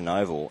Junction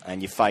Oval.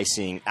 And you're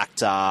facing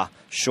Akhtar,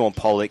 Sean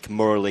Pollock,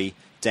 Murali,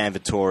 Dan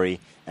Vittori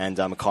and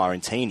Mackay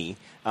Rantini.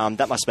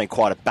 That must have been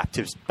quite a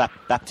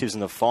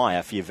baptism of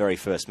fire for your very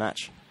first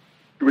match.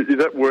 Is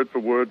that word for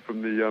word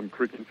from the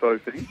Cricket Info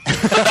thing?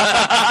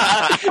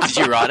 Did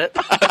you write it?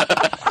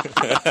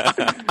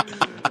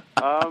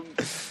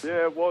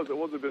 Yeah, it was. It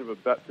was a bit of a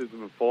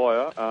baptism of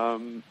fire.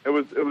 It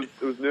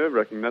was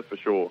nerve-wracking, that's for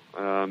sure.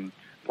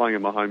 Playing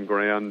at my home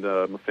ground,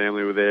 my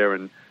family were there,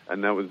 and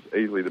that was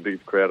easily the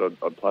biggest crowd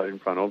I'd played in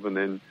front of. And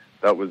then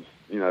that was,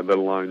 let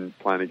alone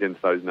playing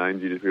against those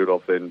names you just reeled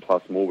off then,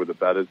 plus more with the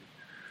batters.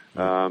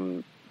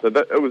 So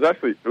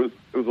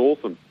it was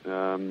awesome.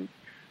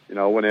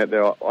 I went out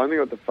there. I only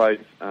got to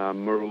face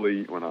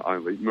Murali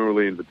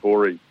and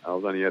Vittori. I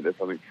was only out there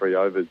for I think 3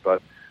 overs,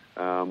 but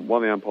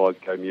one of the umpires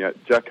gave me out.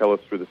 Jack Ellis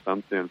threw the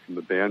stumps down from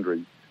the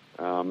boundary,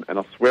 and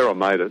I swear I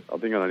made it. I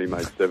think I only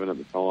made 7 at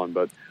the time,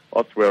 but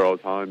I swear I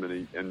was home,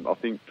 and I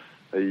think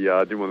he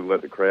didn't want to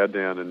let the crowd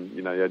down, and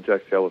he had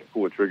Jack Ellis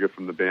pull a trigger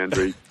from the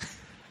boundary.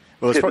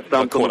 Well, it's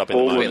probably caught up in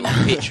the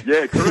long pitch.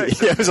 Yeah,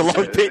 correct. Yeah, it was a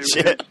long pitch.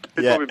 He'd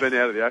probably been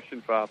out of the action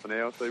for half an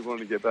hour, so he wanted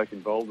to get back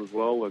involved as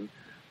well. And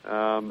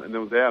it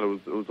was out.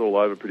 It was all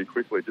over pretty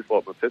quickly, just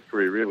like my Test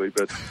career, really.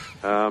 But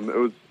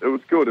it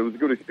was good. It was a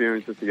good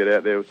experience just to get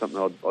out there. It was something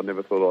I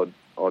never thought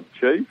I'd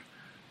achieve,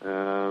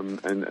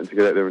 and to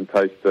get out there and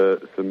taste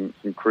some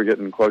cricket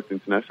and close to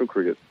international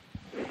cricket.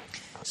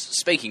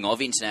 Speaking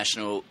of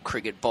international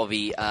cricket,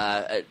 Bobby,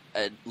 a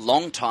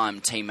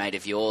long-time teammate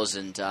of yours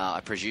and I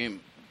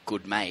presume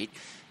good mate,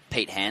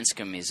 Pete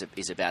Hanscom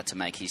is about to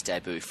make his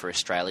debut for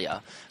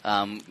Australia.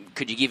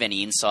 Could you give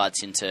any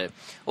insights into,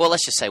 well,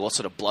 let's just say what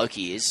sort of bloke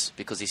he is,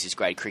 because this is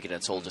grade cricket and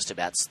it's all just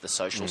about the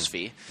social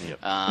sphere.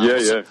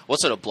 Yep. What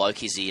sort of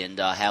bloke is he, and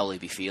how will he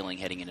be feeling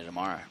heading into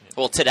tomorrow?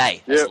 Well,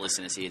 today, as the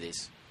listeners hear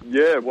this.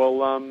 Yeah,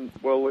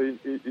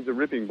 he's a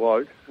ripping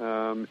bloke.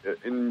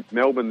 In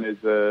Melbourne,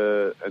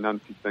 there's an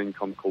under-16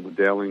 comp called the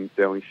Dowling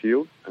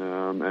Shield,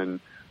 and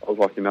I was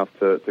lucky enough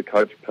to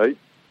coach Pete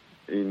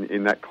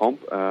in that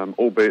comp,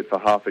 albeit for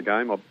half a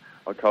game. I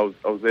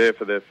was there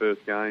for their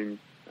first game,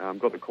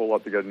 got the call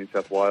up to go to New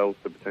South Wales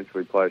to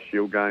potentially play a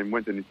Shield game,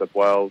 went to New South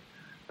Wales,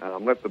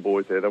 left the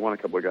boys there. They won a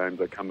couple of games.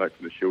 They come back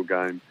to the Shield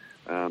game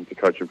to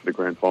coach them for the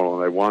grand final,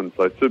 and they won.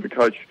 So super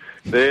coach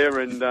there,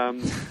 and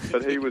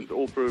but he was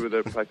all through with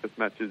the practice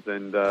matches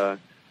and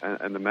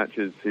the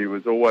matches. He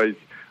was always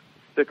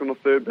second or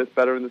third best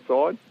batter in the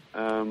side,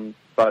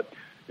 but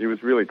he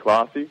was really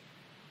classy,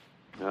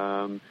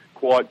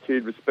 quiet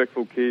kid,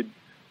 respectful kid.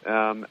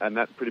 And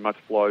that pretty much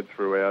flowed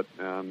throughout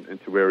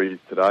into where he is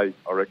today.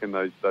 I reckon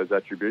those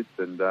attributes,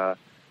 and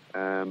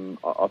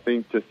I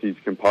think just his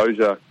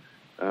composure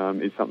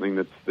is something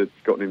that's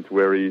gotten him to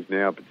where he is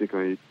now,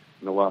 particularly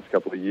in the last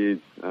couple of years.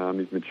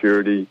 His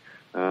maturity,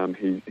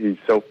 his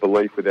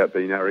self-belief without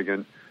being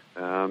arrogant,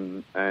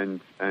 and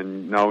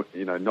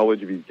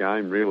knowledge of his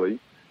game. Really,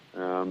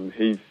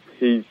 he's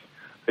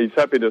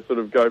happy to sort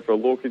of go for a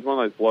look. He's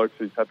one of those blokes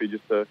who's happy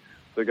just to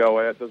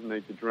go out, doesn't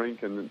need to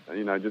drink, and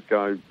just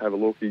go have a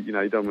look. He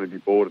doesn't want to be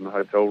bored in the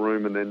hotel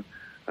room. And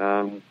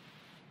then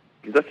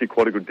he's actually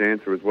quite a good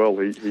dancer as well.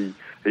 He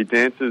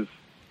dances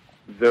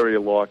very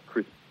like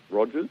Chris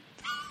Rogers.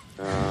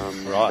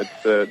 Right.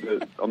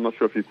 I'm not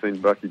sure if you've seen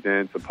Bucky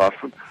dance apart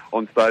from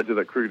on stage at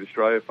that Cricket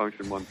Australia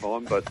function one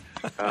time, but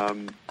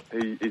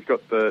he's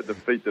got the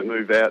feet that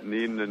move out and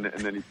in, and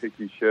then he picks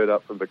his shirt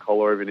up from the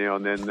collar every now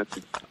and then. That's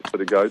his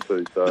sort of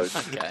go-to. So,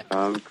 okay.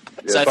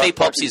 So if he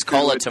pops his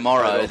collar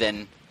tomorrow,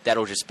 then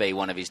that'll just be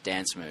one of his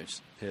dance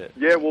moves.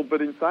 Yeah. Well,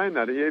 but in saying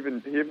that, he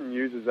even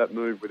uses that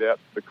move without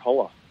the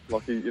collar.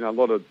 Like a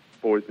lot of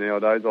boys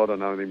nowadays, I don't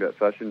know anything about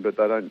fashion, but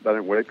they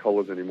don't wear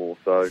collars anymore.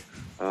 So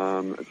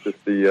it's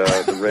just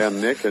the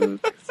round neck, and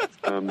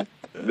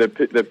they're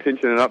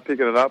pinching it up,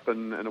 picking it up,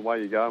 and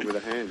away you go with a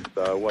hand.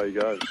 So away you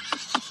go.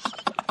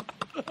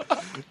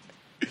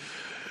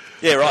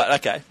 Yeah, right.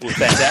 Okay. Well,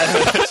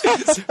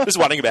 fantastic. Just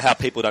wondering about how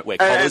people don't wear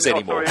collars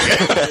anymore.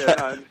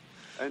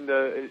 And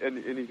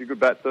he's a good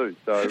bat too.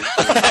 So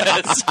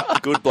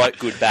good bloke,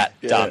 good bat.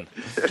 Yeah. Done,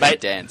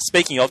 mate. Dan.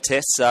 Speaking of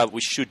tests,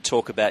 we should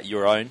talk about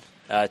your own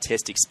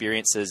test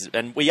experiences,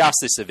 and we ask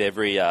this of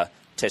every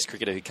Test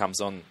cricketer who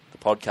comes on the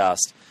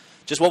podcast.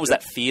 Just what was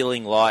that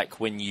feeling like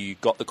when you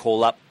got the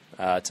call up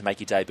to make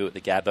your debut at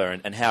the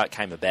Gabba, and how it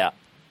came about?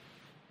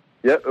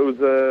 Yeah, it was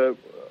an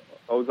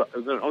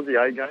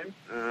Aussie A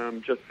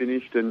game, just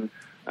finished, and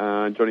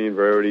Johnny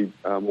Inverarity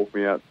walked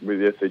me out with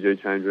the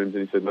SCG change rooms,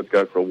 and he said, "Let's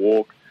go for a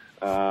walk."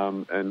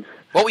 And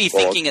what were you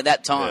thinking at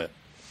that time?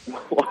 Yeah.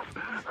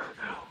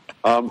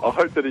 I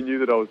hope that he knew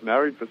that I was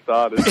married for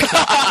starters.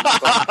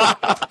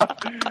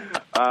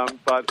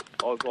 But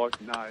I was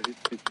like, no,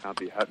 this can't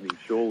be happening,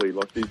 surely.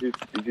 Like, is this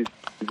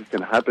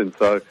going to happen?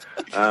 So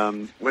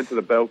went to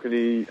the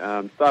balcony,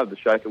 started to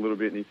shake a little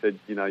bit, and he said,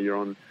 you're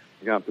going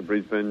up to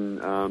Brisbane,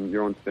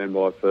 you're on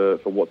standby for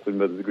Watson,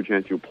 but there's a good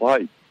chance you'll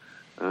play.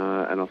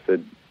 And I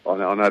said,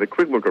 I had a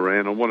quick look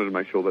around. I wanted to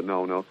make sure that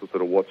no one else was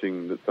sort of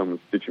watching, that someone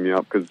was stitching me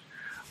up, because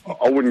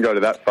I wouldn't go to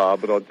that far,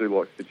 but I do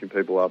like stitching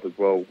people up as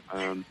well.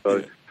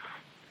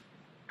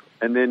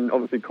 And then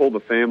obviously called the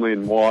family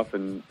and wife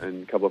and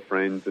a couple of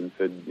friends and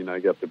said,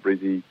 go up to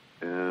Brizzy.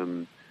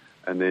 And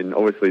then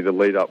obviously the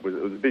lead up was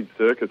a big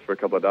circus for a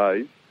couple of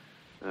days,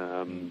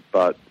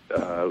 but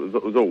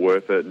it was all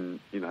worth it, and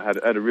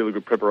had a really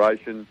good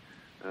preparation.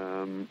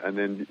 And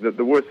then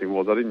the worst thing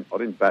was I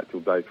didn't bat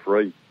till day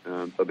 3,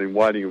 so I've been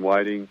waiting and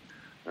waiting.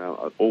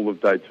 All of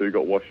day 2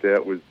 got washed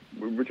out, which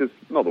is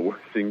not the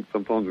worst thing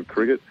sometimes with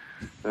cricket.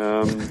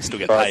 Still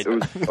get paid.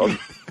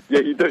 Yeah,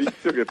 you do. You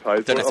still get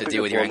paid. Don't have to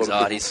deal with your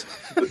anxieties.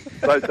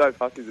 Dave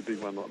Hussey's a big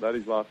one like that.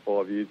 His last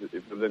 5 years, if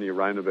there was any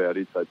rain about,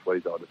 he'd say,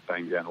 "Please, I'll just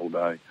bang down all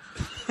day."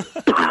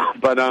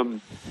 But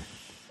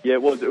yeah,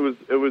 it was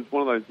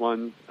one of those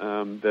ones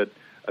that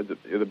as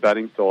the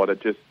batting side,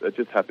 it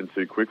just happened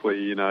too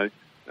quickly. I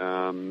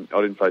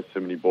didn't face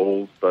too many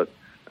balls,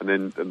 and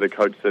then the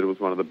coach said it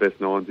was one of the best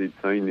 9s he'd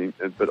seen.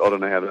 But I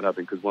don't know how that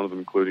happened, because one of them,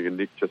 including a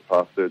nick, just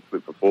passed third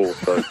slip for 4.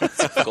 So,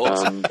 of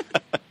course.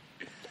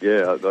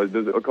 Yeah,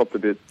 I copped a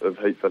bit of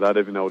heat for that,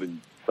 even though I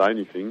didn't say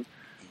anything.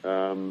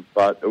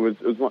 But it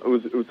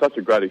was such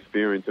a great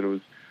experience, and it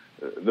was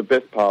the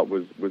best part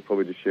was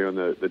probably just sharing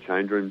the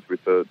change rooms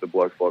with the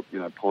blokes like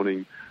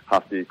Ponting,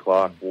 Hussey,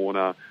 Clark,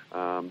 Warner,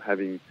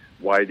 having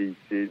Wadey,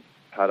 Sid,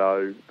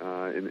 Paddo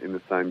in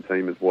the same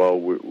team as well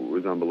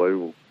was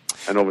unbelievable.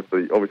 And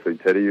obviously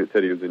Teddy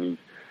was in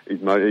he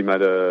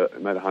made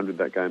 100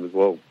 that game as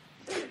well.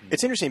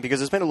 It's interesting because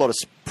there's been a lot of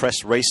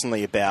press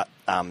recently about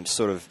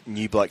sort of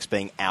new blokes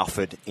being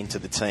alphaed into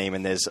the team,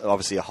 and there's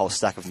obviously a whole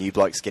stack of new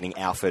blokes getting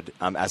alphaed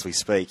as we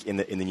speak in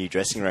the new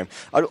dressing room.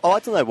 I'd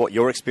like to know what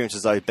your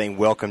experiences are being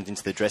welcomed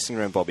into the dressing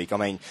room, Bobby. I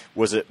mean,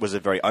 was it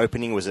very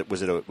opening? Was it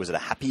a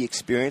happy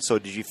experience, or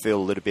did you feel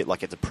a little bit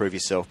like you had to prove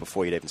yourself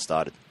before you'd even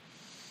started?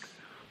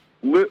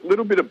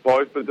 Little bit of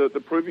both, but the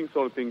proving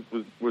side of things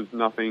was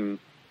nothing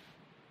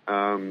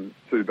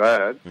too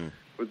bad. It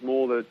was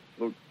more that,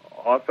 look,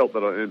 I felt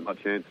that I earned my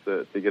chance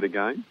to get a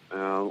game,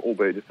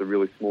 albeit just a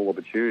really small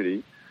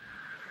opportunity.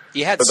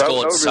 You had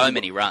scored so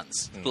many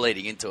runs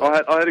leading into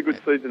it. I had a good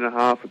season and a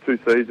half for 2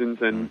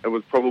 seasons, and it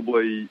was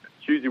probably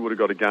Tuesday would have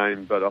got a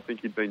game, but I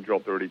think he'd been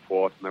dropped already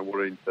twice, and they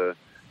wanted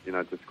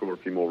him to score a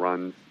few more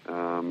runs.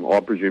 I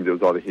presumed it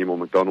was either him or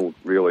McDonald,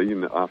 really,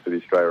 after the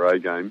Australia A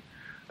game.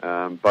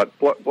 But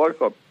blokes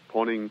like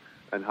Ponting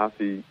and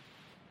Hussey,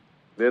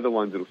 they're the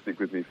ones that'll stick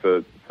with me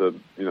for the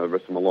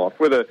rest of my life.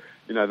 Whether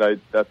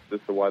that's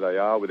just the way they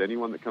are with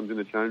anyone that comes in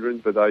the change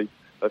rooms, but they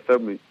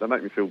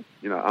make me feel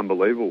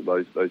unbelievable,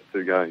 those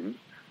 2 games.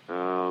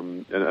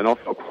 And I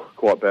felt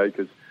quite bad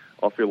because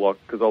I feel like,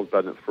 because I was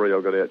batting at 3,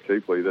 I got out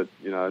cheaply, that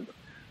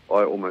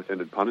I almost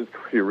ended punter's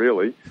career,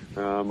 really.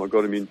 I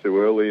got him in too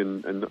early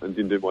and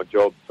didn't do my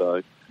job.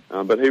 So,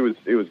 but he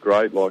was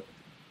great. Like,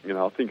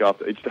 I think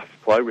after each day's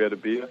play we had a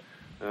beer,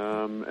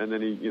 and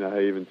then he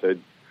even said,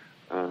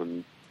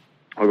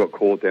 I got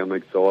caught down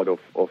leg side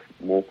off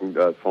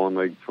Morecambe, fine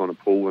leg, trying to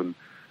pull, and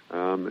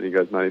he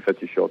goes, "Mate, if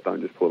that's your shot,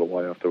 don't just pull it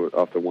away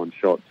after one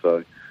shot."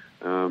 So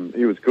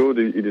he was good.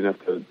 He didn't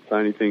have to say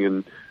anything,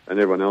 and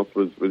everyone else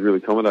was really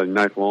accommodating.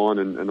 Nate Lyon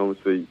and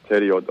obviously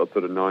Teddy, I'd sort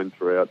of known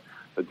throughout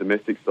the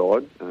domestic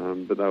side,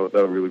 but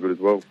they were really good as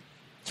well.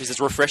 Jeez,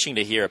 it's refreshing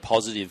to hear a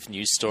positive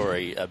news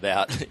story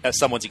about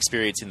someone's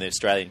experience in the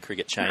Australian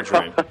cricket change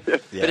room.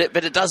 Yeah.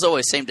 But it does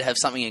always seem to have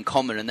something in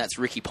common, and that's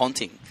Ricky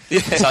Ponting.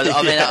 So,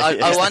 I mean,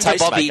 I wonder,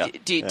 Bobby,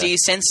 do you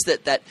sense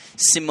that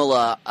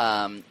similar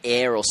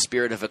air or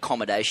spirit of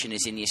accommodation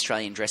is in the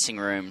Australian dressing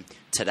room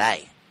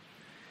today?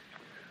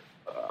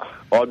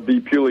 I'd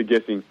be purely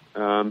guessing.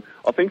 I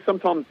think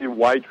sometimes the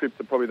away trips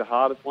are probably the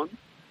hardest ones.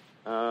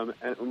 And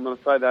when I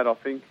say that, I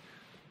think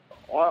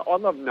I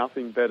love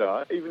nothing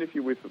better, even if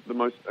you're with the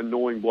most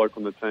annoying bloke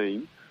on the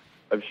team,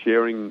 of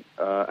sharing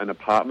an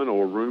apartment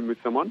or a room with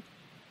someone,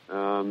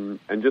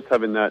 and just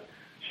having that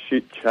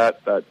shit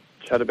chat, that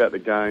chat about the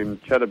game,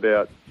 chat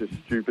about just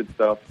stupid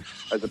stuff,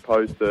 as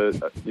opposed to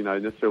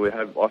necessarily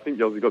have. I think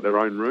the Aussies got their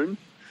own rooms,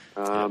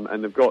 and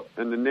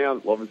then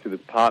now obviously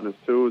there's partners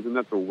tours, and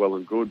that's all well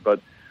and good.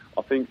 But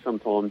I think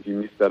sometimes you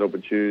miss that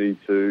opportunity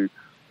to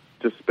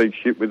just speak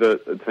shit with a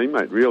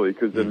teammate, really,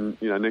 because then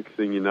next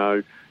thing you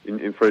know,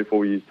 in 3 or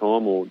 4 years'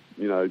 time, or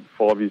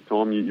 5 years'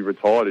 time, you're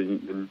retired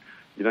and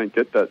you don't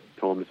get that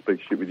time to speak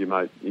shit with your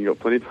mate. You got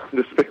plenty of time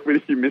to speak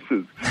with your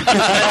missus.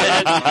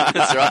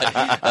 That's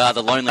right.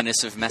 The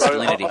loneliness of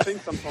masculinity. So I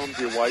think sometimes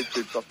the away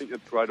trips, I think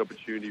it's a great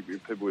opportunity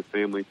with people with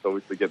families to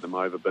obviously get them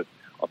over, but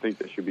I think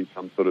there should be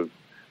some sort of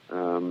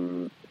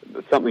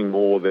something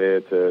more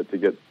there to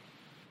get,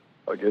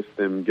 I guess,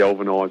 them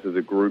galvanised as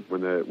a group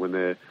when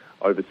they're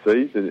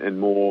overseas, and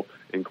more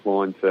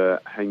inclined to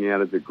hang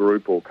out as a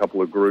group or a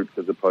couple of groups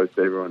as opposed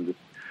to everyone just.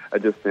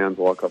 It just sounds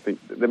like, I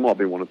think there might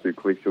be 1 or 2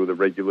 clicks who are the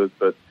regulars,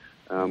 but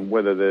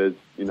whether there's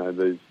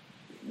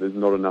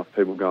not enough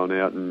people going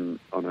out and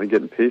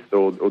getting pissed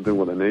or doing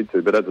what they need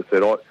to. But as I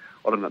said, I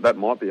don't know, that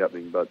might be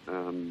happening, but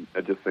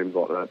it just seems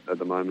like that at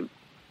the moment.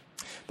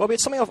 Bobby,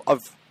 it's something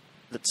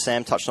that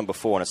Sam touched on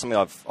before, and it's something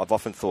I've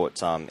often thought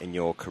in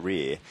your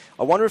career.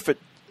 I wonder if it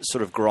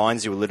sort of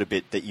grinds you a little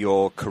bit that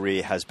your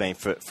career has been,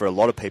 for a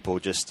lot of people,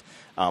 just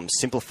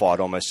simplified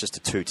almost just to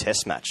 2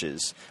 test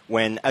matches,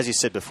 when, as you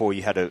said before,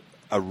 you had a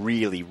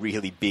really,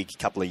 really big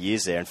couple of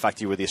years there. In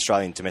fact, you were the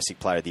Australian Domestic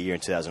Player of the Year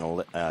in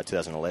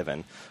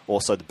 2011,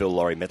 also the Bill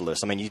Laurie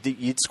medalist. I mean,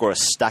 you'd score a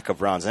stack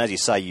of runs, and as you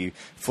say, you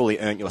fully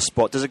earned your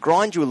spot. Does it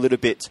grind you a little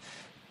bit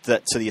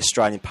that to the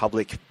Australian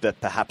public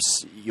that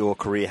perhaps your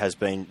career has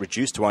been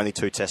reduced to only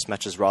 2 test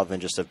matches rather than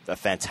just a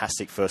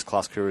fantastic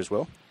first-class career as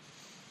well?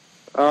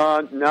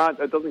 No,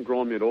 it doesn't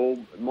grind me at all.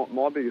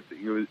 My biggest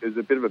thing is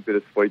a bit of a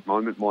bittersweet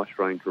moment in my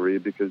Australian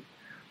career, because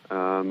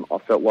I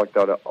felt like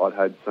that I'd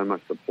had so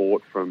much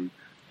support from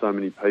so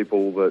many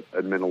people that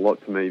it meant a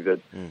lot to me that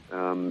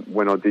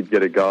when I did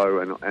get a go,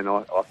 and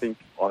I think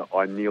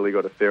I nearly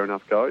got a fair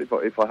enough go.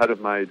 If I had have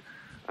made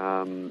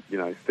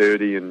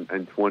 30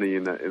 and 20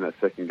 in that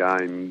second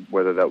game,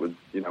 whether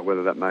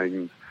that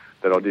means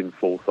that I didn't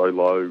fall so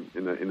low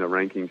in the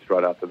rankings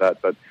straight after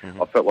that, but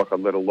I felt like I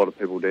let a lot of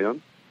people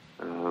down,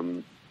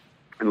 and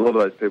a lot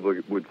of those people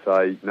would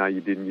say, "No,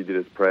 you didn't. You did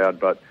us proud."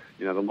 But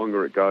the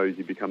longer it goes,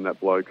 you become that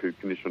bloke who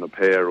finished on a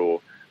pair,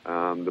 or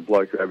the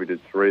bloke who averages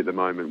 3 at the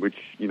moment, which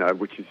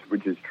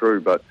is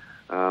true, but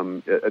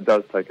it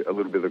does take a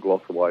little bit of the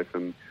gloss away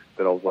from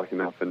that I was lucky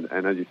enough, and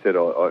as you said, I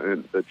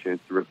earned the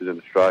chance to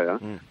represent Australia.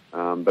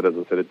 But as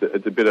I said,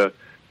 it's a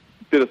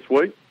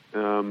bittersweet,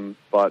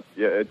 but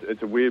yeah,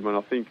 it's a weird one.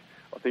 I think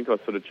I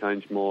sort of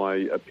changed my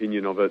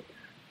opinion of it,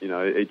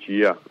 each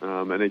year,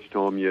 and each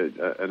time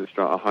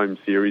a home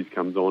series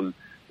comes on,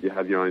 you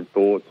have your own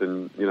thoughts,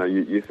 and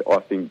I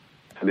think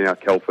now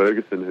Cal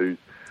Ferguson, who's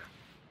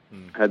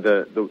had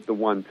the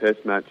one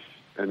test match,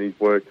 and he's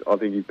worked. I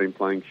think he's been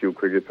playing Shield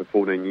cricket for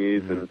 14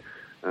 years,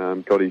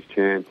 and got his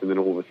chance, and then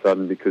all of a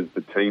sudden, because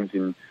the team's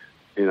in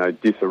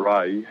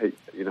disarray,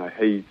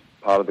 he's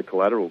part of the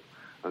collateral,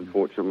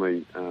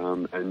 unfortunately.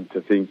 And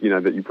to think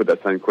that you put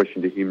that same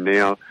question to him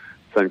now,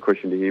 same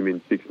question to him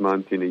in 6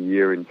 months, in a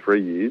year, in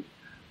 3 years,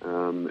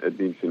 it'd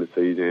be interesting to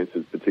see his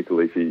answers,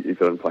 particularly if he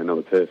doesn't play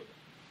another test.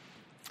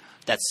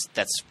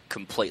 That's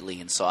completely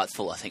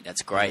insightful. I think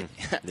that's great.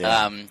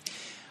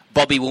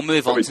 Bobby, we'll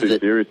move on to the...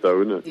 serious,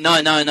 though, isn't it?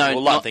 No.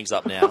 We'll line things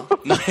up now.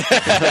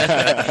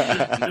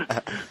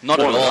 Not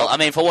at all. I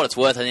mean, for what it's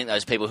worth, I think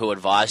those people who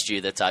advised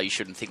you that you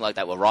shouldn't think like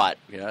that were right.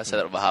 I say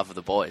that on behalf of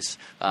the boys.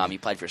 You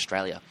played for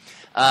Australia.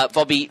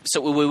 Bobby, so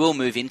we will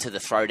move into the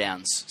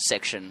throwdowns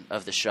section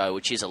of the show,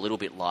 which is a little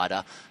bit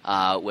lighter,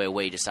 where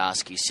we just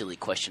ask you silly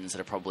questions that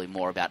are probably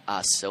more about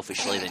us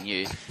selfishly than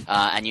you,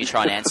 and you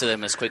try and answer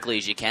them as quickly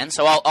as you can.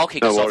 So I'll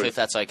kick us off if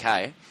that's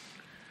okay.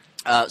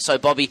 So,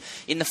 Bobby,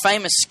 in the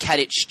famous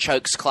Kadich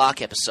chokes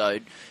Clark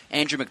episode,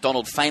 Andrew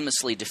McDonald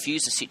famously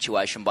diffused the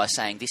situation by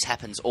saying this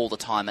happens all the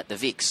time at the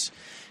Vicks.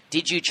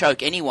 Did you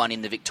choke anyone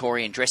in the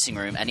Victorian dressing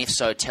room, and if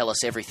so, tell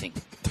us everything?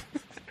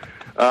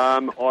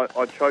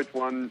 I choked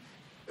one.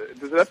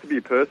 Does it have to be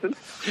a person?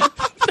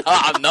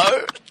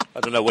 No. I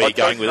don't know where you're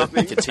going with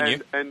it. Continue.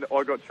 And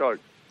I got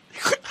choked.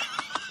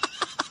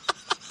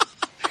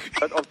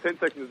 10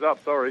 seconds is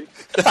up, sorry.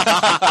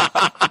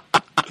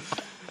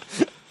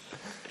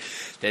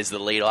 There's the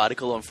lead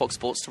article on Fox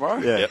Sports tomorrow.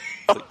 Yeah.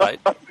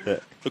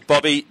 Look,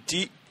 Bobby,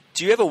 do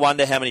you ever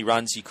wonder how many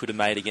runs you could have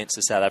made against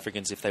the South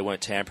Africans if they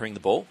weren't tampering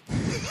the ball?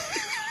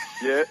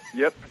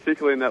 Yep.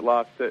 Particularly in that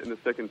last set, in the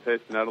second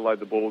test in Adelaide,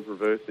 the ball was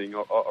reversing.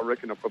 I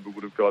reckon I probably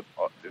would have got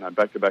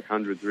back-to-back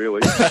hundreds,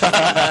 really.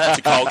 It's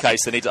a cold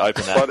case. They need to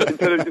open that. But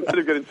instead of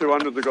getting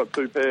 200s, I got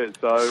 2 pairs.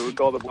 So it was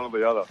either one or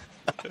the other.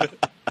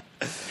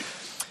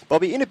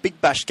 Bobby, in a Big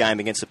Bash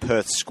game against the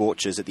Perth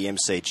Scorchers at the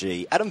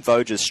MCG, Adam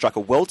Voges struck a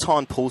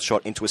well-timed pull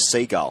shot into a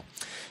seagull.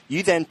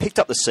 You then picked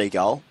up the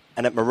seagull,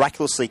 and it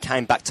miraculously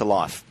came back to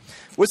life.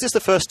 Was this the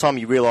first time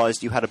you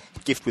realised you had a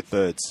gift with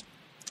birds?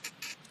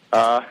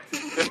 No.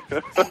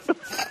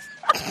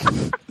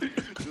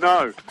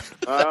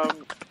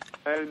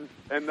 And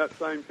that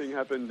same thing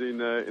happened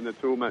in a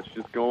tour match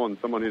just gone.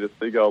 Someone hit a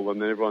seagull,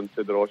 and then everyone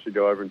said that I should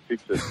go over and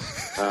fix it.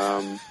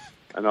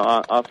 And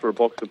I asked for a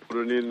box to put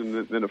it in,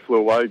 and then it flew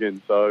away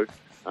again. So,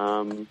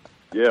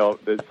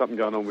 there's something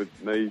going on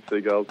with me,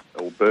 seagulls,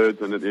 or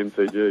birds, and at the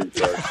MCG.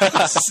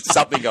 So.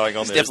 Something going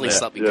on There's there. Definitely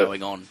something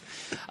going on.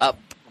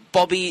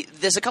 Bobby,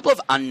 there's a couple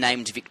of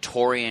unnamed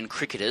Victorian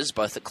cricketers,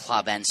 both at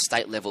club and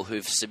state level,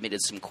 who've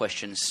submitted some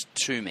questions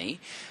to me.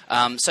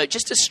 So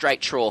just a straight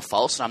true or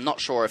false, and I'm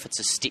not sure if it's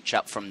a stitch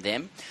up from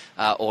them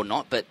or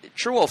not, but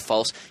true or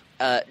false,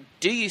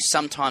 do you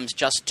sometimes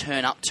just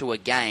turn up to a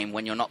game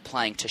when you're not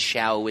playing to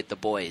shower with the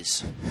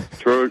boys?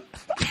 True.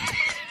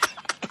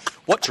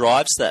 What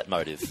drives that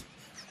motive?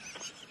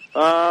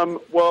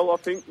 Well, I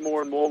think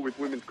more and more with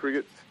women's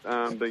cricket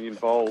being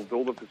involved,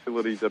 all the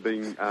facilities are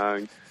being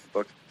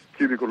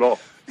cubicled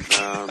off,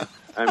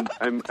 and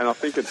I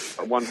think it's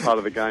one part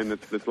of the game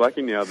that's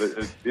lacking now. That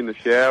it's in the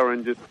shower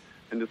and just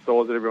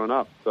sizes everyone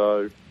up.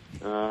 So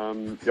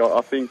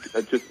I think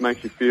it just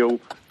makes you feel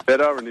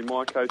better, and in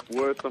my case,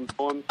 worse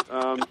sometimes.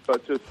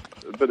 But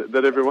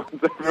that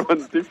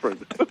everyone's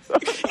different.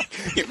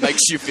 It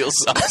makes you feel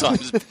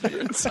sometimes better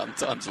and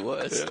sometimes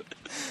worse.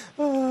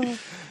 Yeah.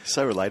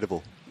 So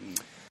relatable.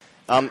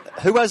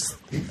 Who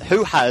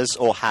has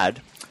or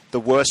had the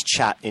worst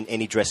chat in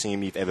any dressing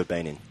room you've ever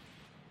been in?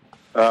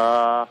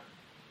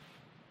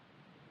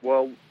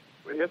 Well,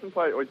 he hasn't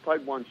played. He's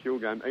played one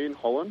Shield game. Ian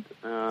Holland.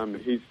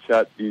 His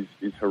chat is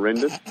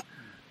horrendous.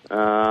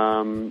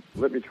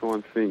 Let me try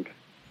and think.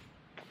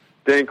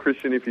 Dan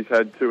Christian, if he's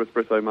had 2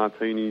 espresso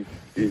martinis,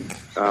 is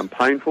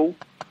painful.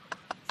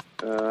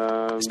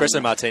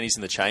 Espresso martinis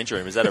in the change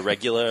room, is that a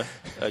regular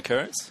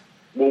occurrence?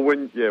 Well,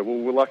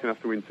 we're lucky enough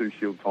to win 2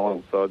 Shield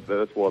titles, so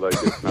that's why they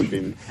get snuck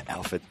in.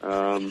 Alfred.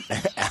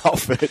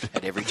 Alfred.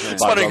 At every turn. I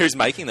was wondering who's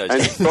making those.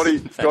 And Scotty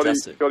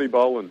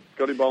Boland.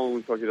 Scotty Boland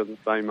looks like he doesn't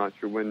say much,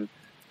 but when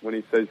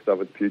he says stuff,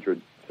 it's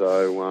putrid.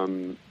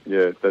 So,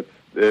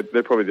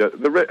 they're probably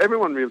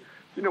everyone really...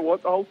 You know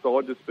what? The whole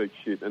side just speaks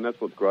shit, and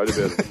that's what's great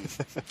about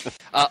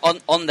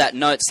it. On that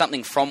note,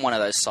 something from one of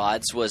those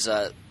sides was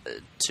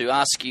to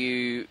ask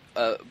you,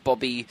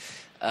 Bobby,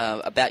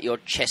 about your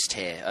chest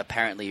hair.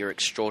 Apparently you're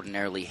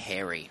extraordinarily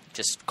hairy.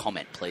 Just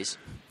comment, please.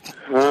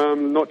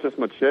 Not just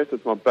my chest,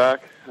 it's my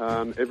back.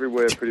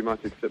 Everywhere pretty much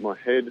except my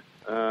head.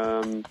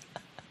 And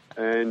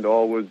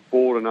I was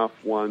bold enough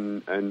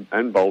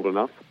and bold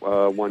enough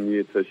 1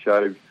 year to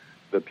shave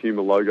the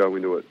Puma logo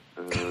into it.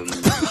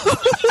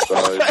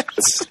 So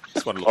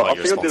I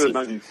think I did it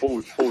maybe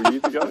 4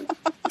 years ago.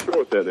 I'm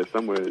sure it's out there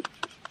somewhere.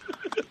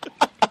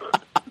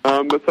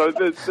 But so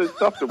there's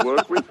stuff to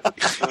work with.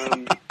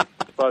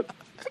 But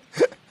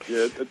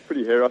yeah, it's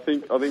pretty hairy. I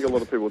think a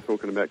lot of people are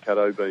talking about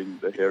Cato being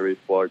the hairiest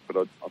bloke,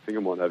 but I think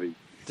I might have him.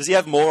 Does he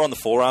have more on the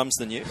forearms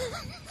than you?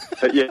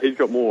 Yeah, he's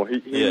got more.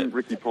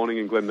 Ricky Ponting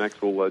and Glenn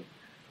Maxwell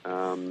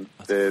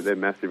they're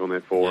massive on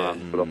their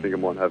forearms, but I think I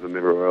might have them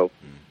everywhere else.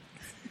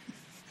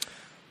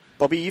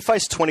 Bobby, you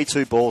faced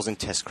 22 balls in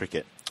Test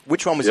cricket.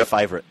 Which one was your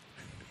favourite?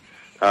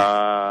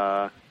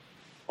 I'd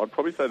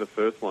probably say the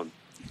first one.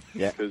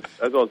 Yeah. Because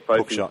as I was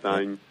facing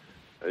Stain,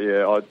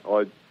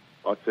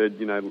 I said,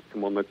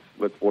 come on,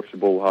 let's watch the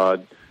ball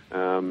hard,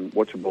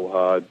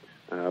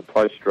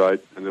 play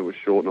straight, and it was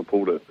short, and I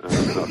pulled it.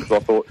 Because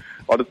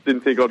I just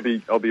didn't think I'd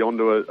be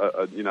onto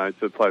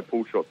to play a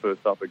pull shot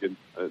first up against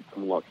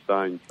someone like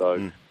Stain.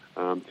 So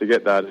to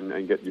get that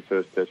and get your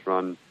first Test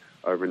run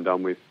over and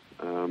done with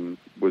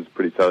was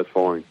pretty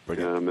satisfying.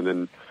 And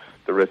then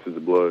the rest is a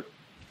blur.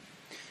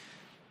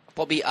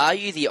 Bobby, are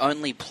you the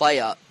only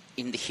player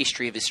in the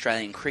history of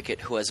Australian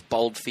cricket who has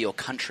bowled for your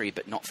country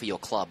but not for your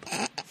club?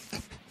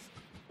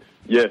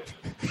 Yes.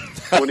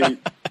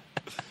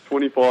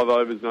 25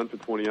 overs, none for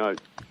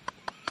 28.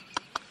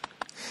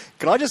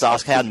 Can I just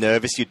ask how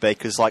nervous you'd be?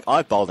 Because,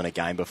 I've bowled in a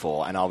game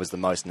before, and I was the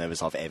most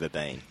nervous I've ever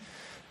been.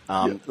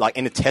 In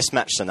a test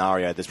match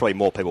scenario, there's probably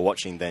more people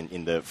watching than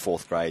in the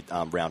 4th grade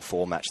round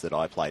 4 match that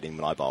I played in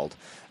when I bowled.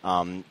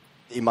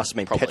 It must have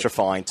been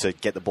petrifying to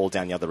get the ball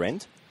down the other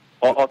end.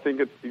 I think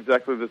it's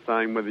exactly the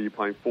same whether you're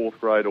playing 4th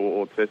grade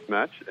or test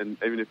match, and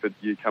even if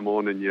you come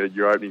on and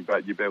you're opening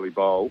bat, you barely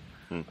bowl,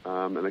 and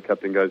the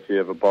captain goes, "Here,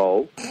 have a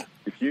bowl."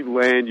 If you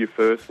land your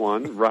first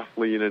one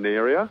roughly in an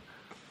area,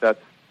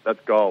 that's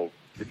gold.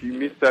 If you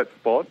miss that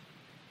spot,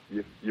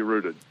 you're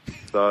rooted.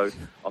 So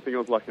I think I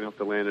was lucky enough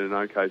to land in an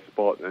okay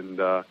spot and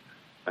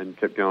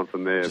kept going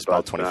from there. Just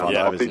bowled 25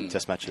 overs in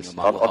test matches.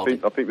 I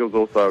think there was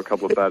also a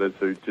couple of batters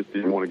who just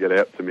didn't want to get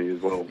out to me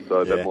as well,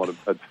 so that might have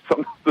had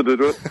something to do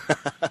with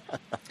it.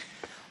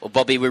 Well,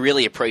 Bobby, we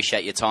really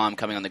appreciate your time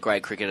coming on the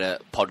Grade Cricketer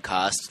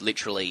podcast.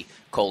 Literally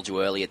called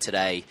you earlier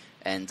today,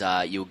 and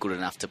you were good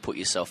enough to put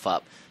yourself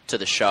up to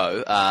the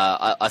show.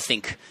 I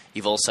think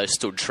you've also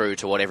stood true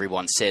to what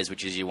everyone says,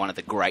 which is you're one of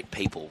the great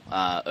people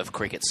of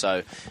cricket.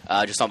 So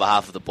just on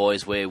behalf of the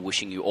boys, we're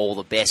wishing you all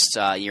the best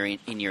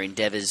in your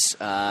endeavours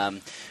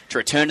to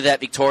return to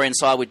that Victorian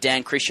side with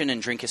Dan Christian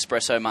and drink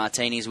espresso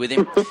martinis with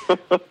him.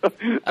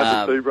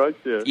 At the tea break,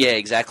 yeah,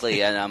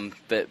 exactly. And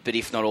but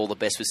if not, all the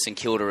best with St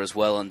Kilda as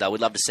well. And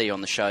we'd love to see you on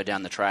the show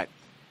down the track.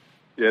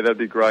 Yeah, that'd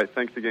be great.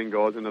 Thanks again,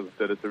 guys. And as I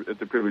said,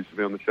 it's a privilege to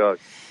be on the show.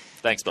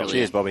 Thanks, Bobby.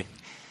 Cheers, Bobby.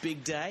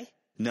 Big day?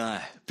 No,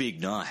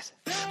 big night.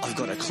 I've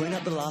got to clean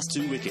up the last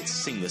 2 wickets,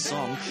 sing the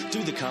song,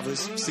 do the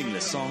covers, sing the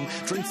song,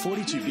 drink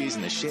 42 beers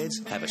in the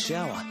sheds, have a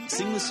shower,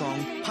 sing the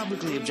song,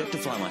 publicly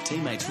objectify my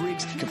teammates'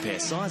 rigs, compare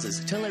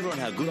sizes, tell everyone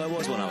how good I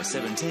was when I was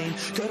 17,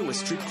 go to a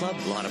strip club,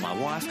 lie to my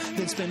wife,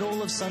 then spend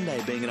all of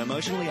Sunday being an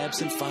emotionally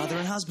absent father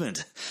and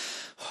husband.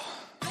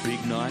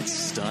 Big nights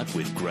start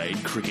with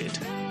grade cricket.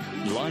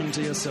 Lying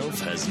to yourself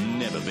has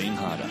never been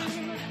harder.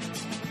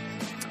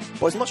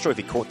 Boys, I'm not sure if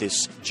he caught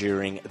this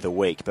during the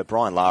week, but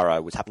Brian Lara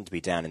happened to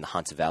be down in the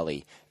Hunter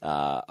Valley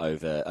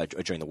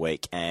during the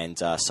week, and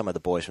some of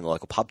the boys from the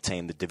local pub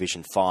team, the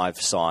Division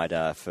 5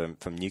 side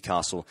from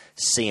Newcastle,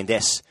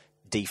 C&S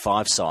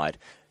D5 side,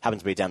 happened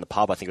to be down the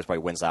pub. I think it was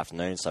probably Wednesday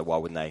afternoon, so why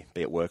wouldn't they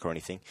be at work or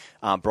anything?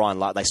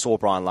 They saw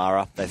Brian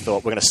Lara. They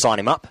thought, we're going to sign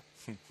him up.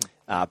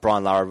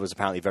 Brian Lara was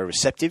apparently very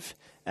receptive,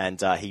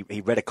 and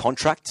he read a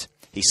contract.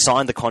 He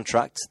signed the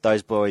contract.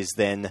 Those boys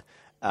then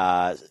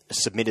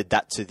submitted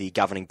that to the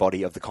governing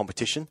body of the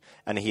competition,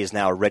 and he is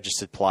now a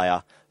registered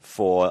player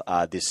for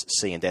this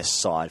C&S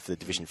side for the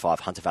Division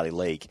 5 Hunter Valley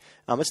League.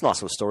 It's a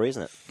nice little story,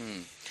 isn't it?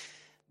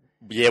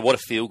 Yeah, what a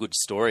feel-good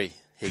story,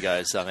 he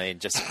goes. I mean,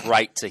 just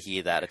great to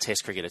hear that, a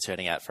Test cricketer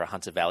turning out for a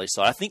Hunter Valley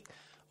side. I think,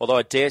 although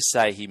I dare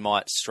say he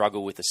might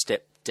struggle with a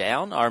step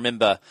down, I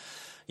remember,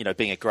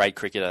 being a grade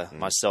cricketer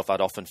myself, I'd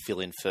often fill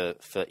in for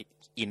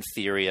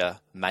inferior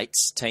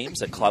mates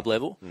teams at club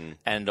level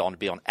and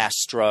be on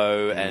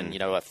Astro and, a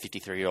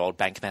 53-year-old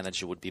bank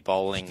manager would be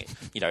bowling,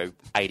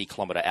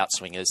 80-kilometre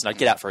outswingers and I'd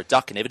get out for a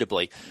duck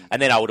inevitably.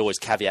 And then I would always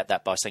caveat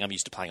that by saying I'm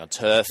used to playing on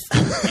turf,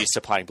 used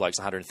to playing blokes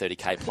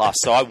 130k plus.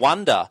 So I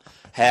wonder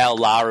how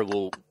Lara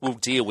will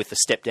deal with the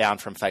step down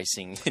from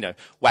facing,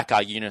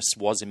 Wakar Yunus,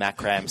 Wazim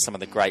Akram, some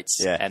of the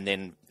greats, and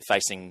then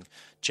facing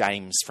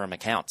James from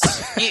accounts.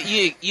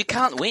 You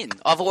can't win.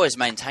 I've always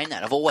maintained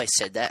that. I've always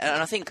said that.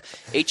 And I think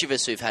each of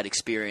us who've had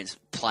experience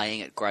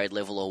playing at grade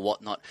level or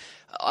whatnot,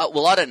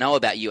 I don't know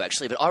about you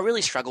actually, but I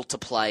really struggle to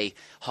play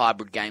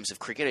hybrid games of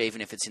cricket,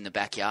 even if it's in the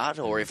backyard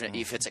or if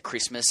it's at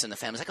Christmas and the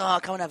family's like, oh,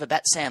 come and have a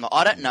bat, Sam.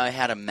 I don't know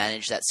how to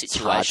manage that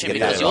situation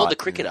because you're the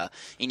cricketer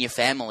in your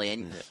family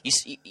and you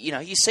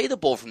see the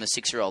ball from the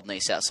 6-year-old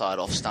niece outside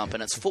off stump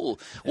and it's full.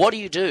 What do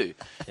you do?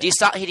 Do you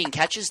start hitting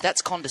catches?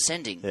 That's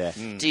condescending.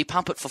 Do you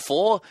pump it for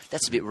 4?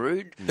 That's a bit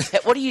rude.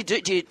 What do you do?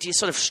 Do you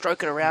sort of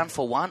stroke it around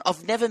for 1?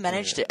 I've never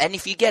managed it. And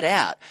if you get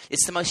out,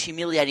 it's the most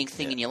humiliating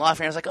thing in your life.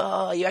 And I was like,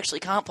 oh, you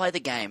actually can't play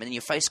the game, and then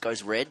your face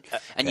goes red,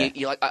 and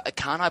you're like,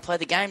 can't I play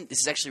the game? This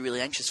is actually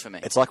really anxious for me.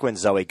 It's like when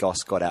Zoe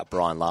Goss got out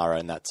Brian Lara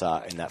in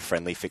that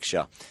friendly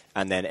fixture,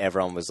 and then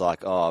everyone was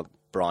like, oh,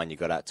 Brian, you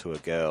got out to a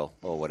girl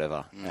or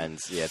whatever. And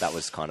that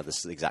was kind of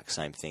the exact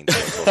same thing that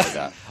we were talking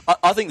about.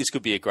 I think this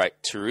could be a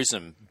great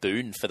tourism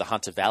boon for the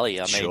Hunter Valley.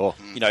 I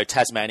mean,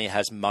 Tasmania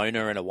has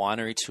Mona and a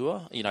winery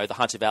tour. The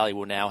Hunter Valley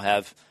will now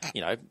have,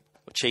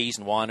 cheese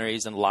and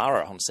wineries and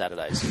Lara on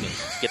Saturdays. You can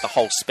get the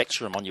whole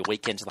spectrum on your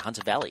weekend to the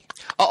Hunter Valley.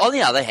 On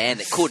the other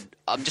hand,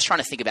 I'm just trying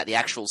to think about the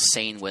actual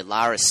scene where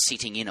Lara's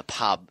sitting in a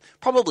pub,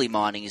 probably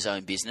minding his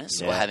own business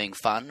or having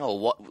fun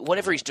or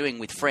whatever he's doing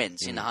with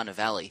friends in the Hunter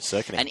Valley.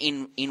 Circuiting.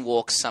 And in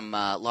walks some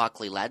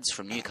likely lads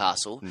from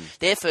Newcastle.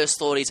 Their first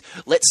thought is,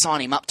 let's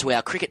sign him up to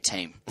our cricket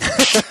team.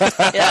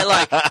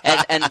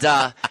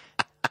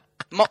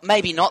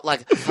 Maybe not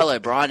like, hello,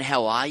 Brian,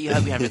 how are you?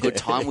 Hope you're having a good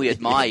time. We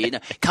admire you.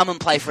 Come and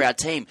play for our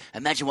team.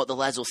 Imagine what the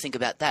lads will think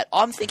about that.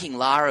 I'm thinking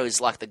Lara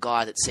is like the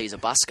guy that sees a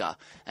busker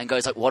and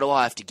goes like, what do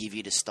I have to give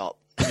you to stop?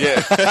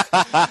 Yeah.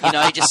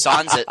 He just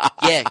signs it.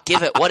 Yeah,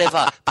 give it,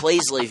 whatever.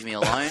 Please leave me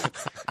alone.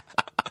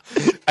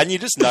 And you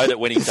just know that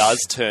when he does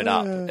turn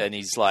up and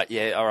he's like,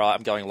 yeah, all right,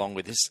 I'm going along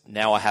with this.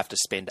 Now I have to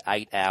spend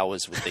 8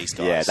 hours with these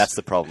guys. Yeah, that's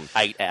the problem.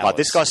 8 hours. Like,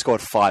 this guy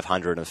scored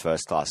 500 in a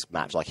first-class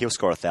match. Like, he'll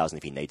score 1,000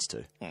 if he needs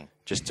to,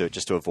 just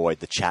to avoid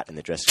the chat in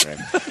the dressing room.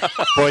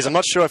 Boys, I'm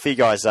not sure if you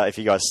guys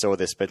saw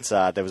this, but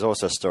there was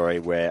also a story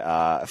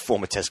where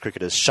former Test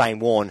cricketers Shane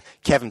Warne,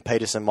 Kevin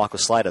Peterson, Michael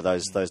Slater,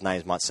 those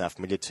names might sound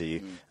familiar to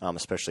you,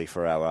 especially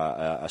for our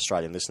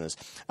Australian listeners.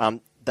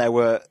 They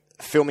were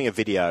filming a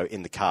video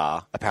in the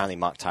car. Apparently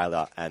Mark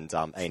Taylor and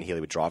Ian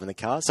Healy were driving the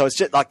car. So it's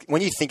just like, when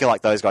you think of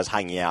like those guys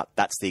hanging out,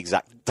 that's the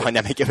exact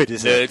dynamic of it,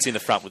 isn't it? Nerds in the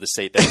front with the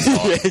seatbelts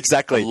on. Yeah,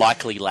 exactly.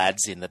 Likely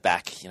lads in the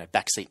back,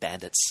 backseat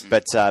bandits.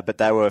 But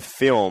they were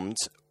filmed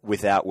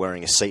without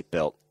wearing a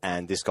seatbelt,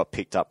 and this got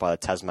picked up by the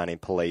Tasmanian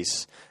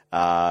police.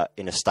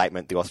 In a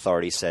statement, the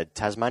authority said,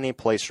 Tasmanian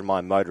police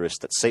remind motorists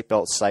that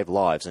seatbelts save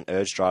lives and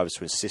urge drivers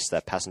to insist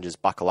their passengers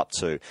buckle up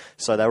too.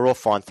 So they were all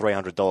fined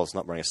 $300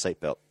 not wearing a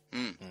seatbelt.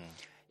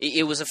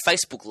 It was a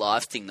Facebook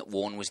Live thing that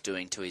Warren was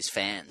doing to his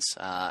fans,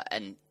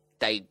 and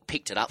they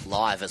picked it up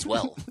live as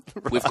well.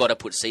 Right. We've got to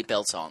put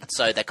seatbelts on.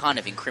 So they kind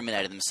of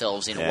incriminated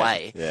themselves in a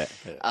way. Yeah.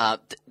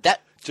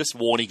 Just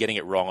Warney getting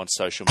it wrong on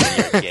social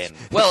media again.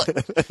 Well,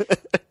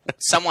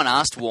 someone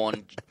asked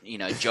Warren,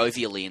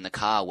 jovially in the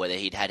car whether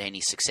he'd had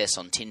any success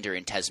on Tinder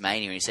in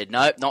Tasmania, and he said,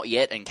 no, not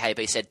yet. And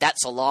KB said,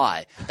 that's a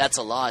lie. That's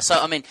a lie.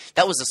 So, I mean,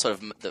 that was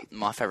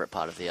my favourite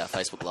part of the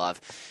Facebook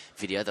Live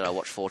video that I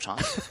watched 4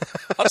 times.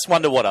 I just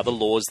wonder what other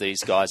laws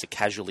these guys are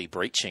casually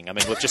breaching. I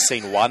mean, we've just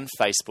seen one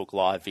Facebook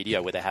Live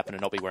video where they happen to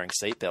not be wearing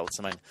seatbelts.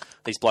 I mean,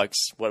 these blokes,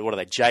 what are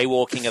they,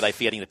 jaywalking? Are they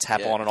forgetting to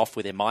tap on and off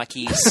with their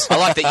Mikeys? I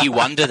like that you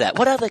wonder that.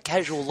 What other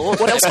casual laws?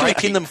 What else can we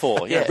pin them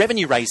for? Yeah,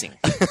 revenue raising.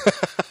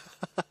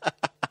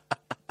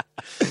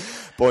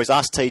 Boys,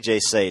 Ask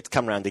TGC. It's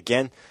come around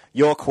again.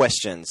 Your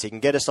questions. You can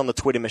get us on the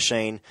Twitter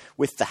machine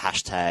with the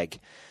hashtag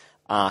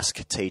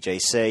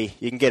AskTGC.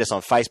 You can get us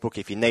on Facebook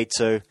if you need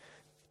to.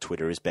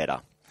 Twitter is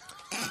better.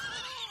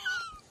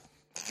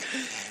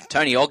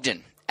 Tony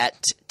Ogden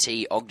at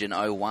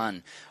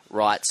TOgden01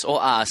 writes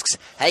or asks,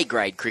 "Hey,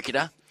 grade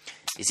cricketer,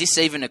 is this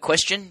even a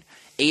question?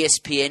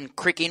 ESPN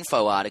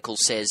Cricinfo article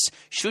says,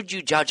 should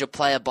you judge a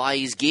player by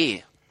his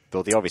gear?"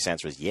 Well, the obvious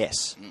answer is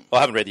yes. Well, I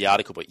haven't read the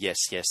article, but yes,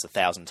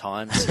 1,000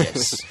 times,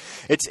 yes.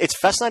 It's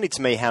fascinating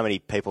to me how many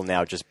people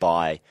now just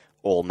buy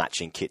all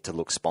matching kit to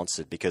look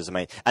sponsored because, I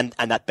mean, and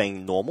that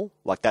being normal,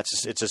 like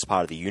it's just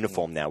part of the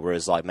uniform now,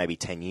 whereas like maybe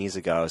 10 years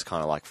ago, it's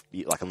kind of like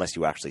unless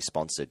you were actually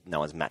sponsored,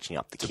 no one's matching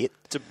up the kit.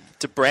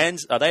 Do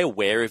brands, are they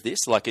aware of this?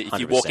 Like if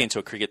you 100%. walk into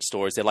a cricket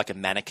store, is there like a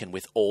mannequin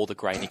with all the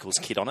Grey Nichols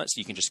kit on it so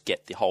you can just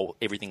get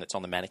everything that's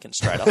on the mannequin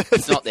straight up?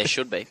 If not, there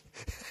should be.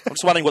 I'm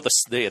just wondering what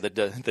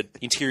the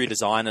interior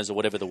designers or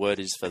whatever the word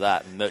is for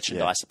that, and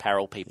merchandise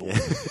apparel people. Yeah.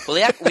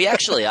 Well, we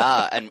actually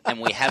are, and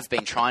we have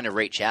been trying to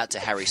reach out to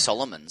Harry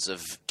Solomons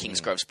of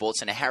Kingsgrove Sports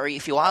Centre. Harry,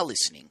 if you are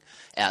listening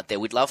out there,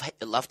 we'd love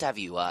to have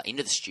you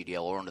into the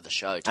studio or onto the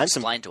show to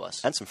explain to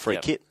us. And some free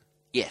kit.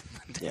 Yeah,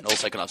 and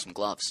also can I have some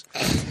gloves.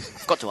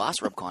 I've got to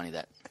ask Rob Quiney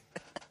that.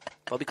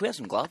 Bobby, can we have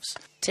some gloves?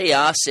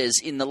 TR says,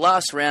 in the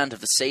last round of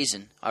the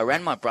season, I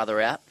ran my brother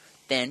out,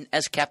 then,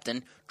 as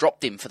captain,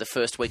 dropped him for the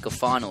first week of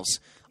finals.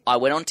 I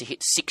went on to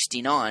hit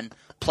 69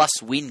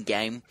 plus win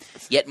game,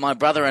 yet my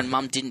brother and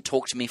mum didn't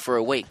talk to me for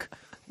a week.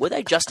 Were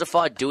they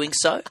justified doing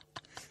so?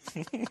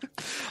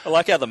 I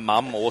like how the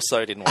mum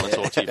also didn't want to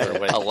talk to you for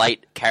a week. A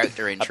late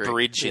character entry. A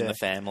bridge in the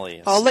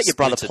family. Oh, let your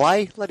brother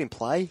play. Let him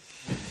play.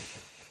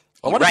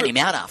 You ran him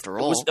out after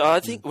all.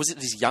 I think, was it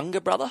his younger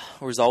brother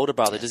or his older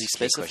brother? Does he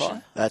specify?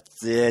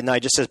 No, he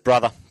just says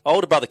brother.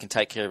 Older brother can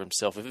take care of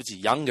himself. If it's a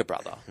younger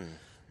brother,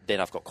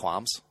 then I've got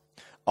qualms.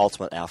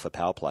 Ultimate alpha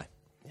power play.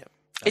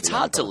 It's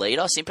hard to lead.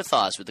 I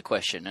sympathise with the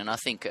question, and I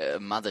think a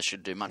mother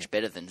should do much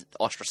better than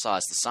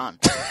ostracise the son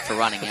for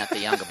running out the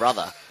younger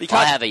brother.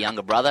 I have a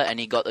younger brother, and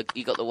he got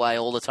the way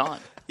all the time.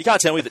 You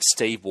can't tell me that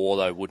Steve Waugh,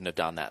 though, wouldn't have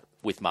done that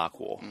with Mark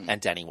Waugh and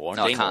Danny Waugh.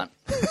 No, I can't.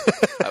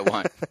 I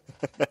won't.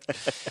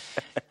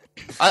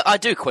 I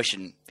do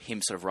question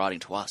him sort of writing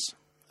to us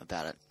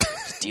about it.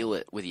 Just deal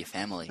it with your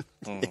family.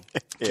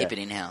 Keep it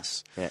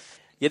in-house. Yeah,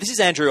 this is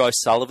Andrew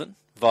O'Sullivan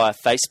via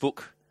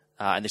Facebook.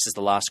 And this is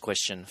the last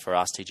question for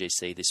Ask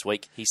TGC this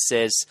week. He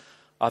says,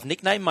 I've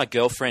nicknamed my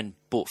girlfriend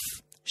Boof.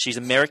 She's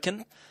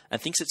American and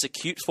thinks it's a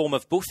cute form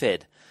of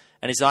buffhead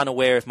and is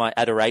unaware of my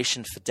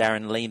adoration for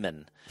Darren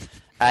Lehman.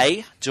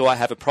 A, do I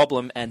have a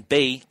problem? And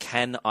B,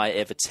 can I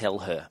ever tell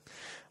her?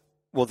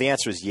 Well, the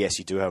answer is yes,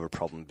 you do have a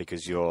problem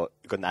because you've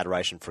got an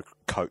adoration for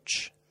a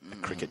coach, a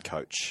cricket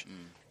coach.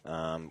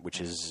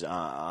 Which is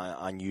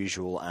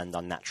unusual and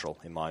unnatural,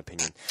 in my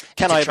opinion.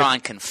 Can I try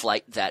and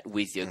conflate that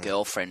with your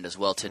girlfriend as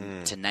well,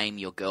 to name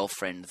your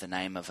girlfriend the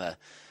name of a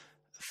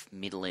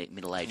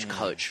middle-aged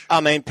coach? I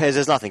mean, Pez,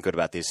 there's nothing good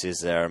about this, is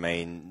there? I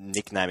mean,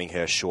 nicknaming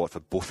her short for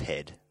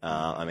Buffhead.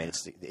 I mean,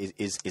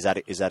 is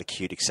that a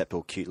cute,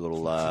 acceptable, cute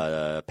little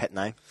pet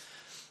name?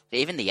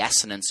 Even the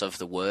assonance of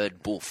the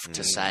word "buff"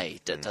 to say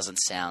doesn't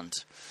sound.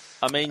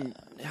 I mean,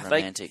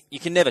 romantic. You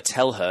can never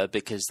tell her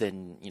because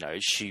then,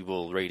 she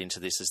will read into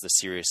this as the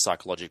serious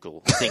psychological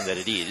thing that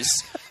it is.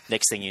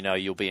 Next thing you know,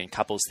 you'll be in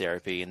couples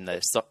therapy and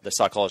the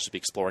psychologist will be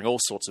exploring all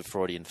sorts of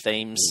Freudian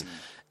themes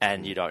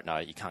and you don't know.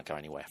 You can't go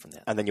anywhere from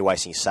that. And then you're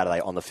wasting your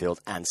Saturday on the field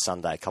and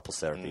Sunday couples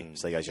therapy.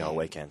 So you goes your whole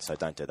weekend, so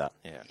don't do that.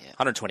 Yeah.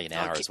 120 an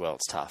hour as well.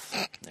 It's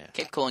tough. Yeah.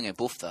 Keep calling her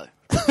buff, though.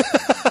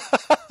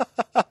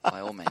 By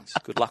all means.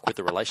 Good luck with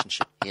the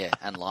relationship. Yeah,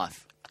 and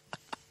life.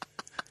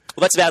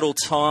 Well, that's about all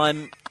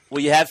time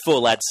we have for,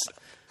 lads,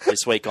 this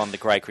week on the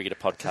Grey Cricketer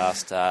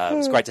podcast. It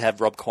was great to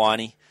have Rob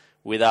Quiney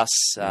with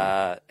us,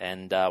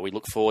 and we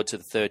look forward to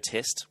the third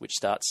test, which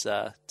starts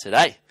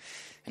today.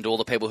 And all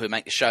the people who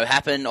make the show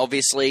happen,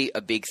 obviously,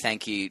 a big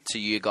thank you to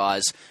you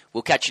guys.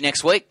 We'll catch you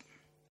next week.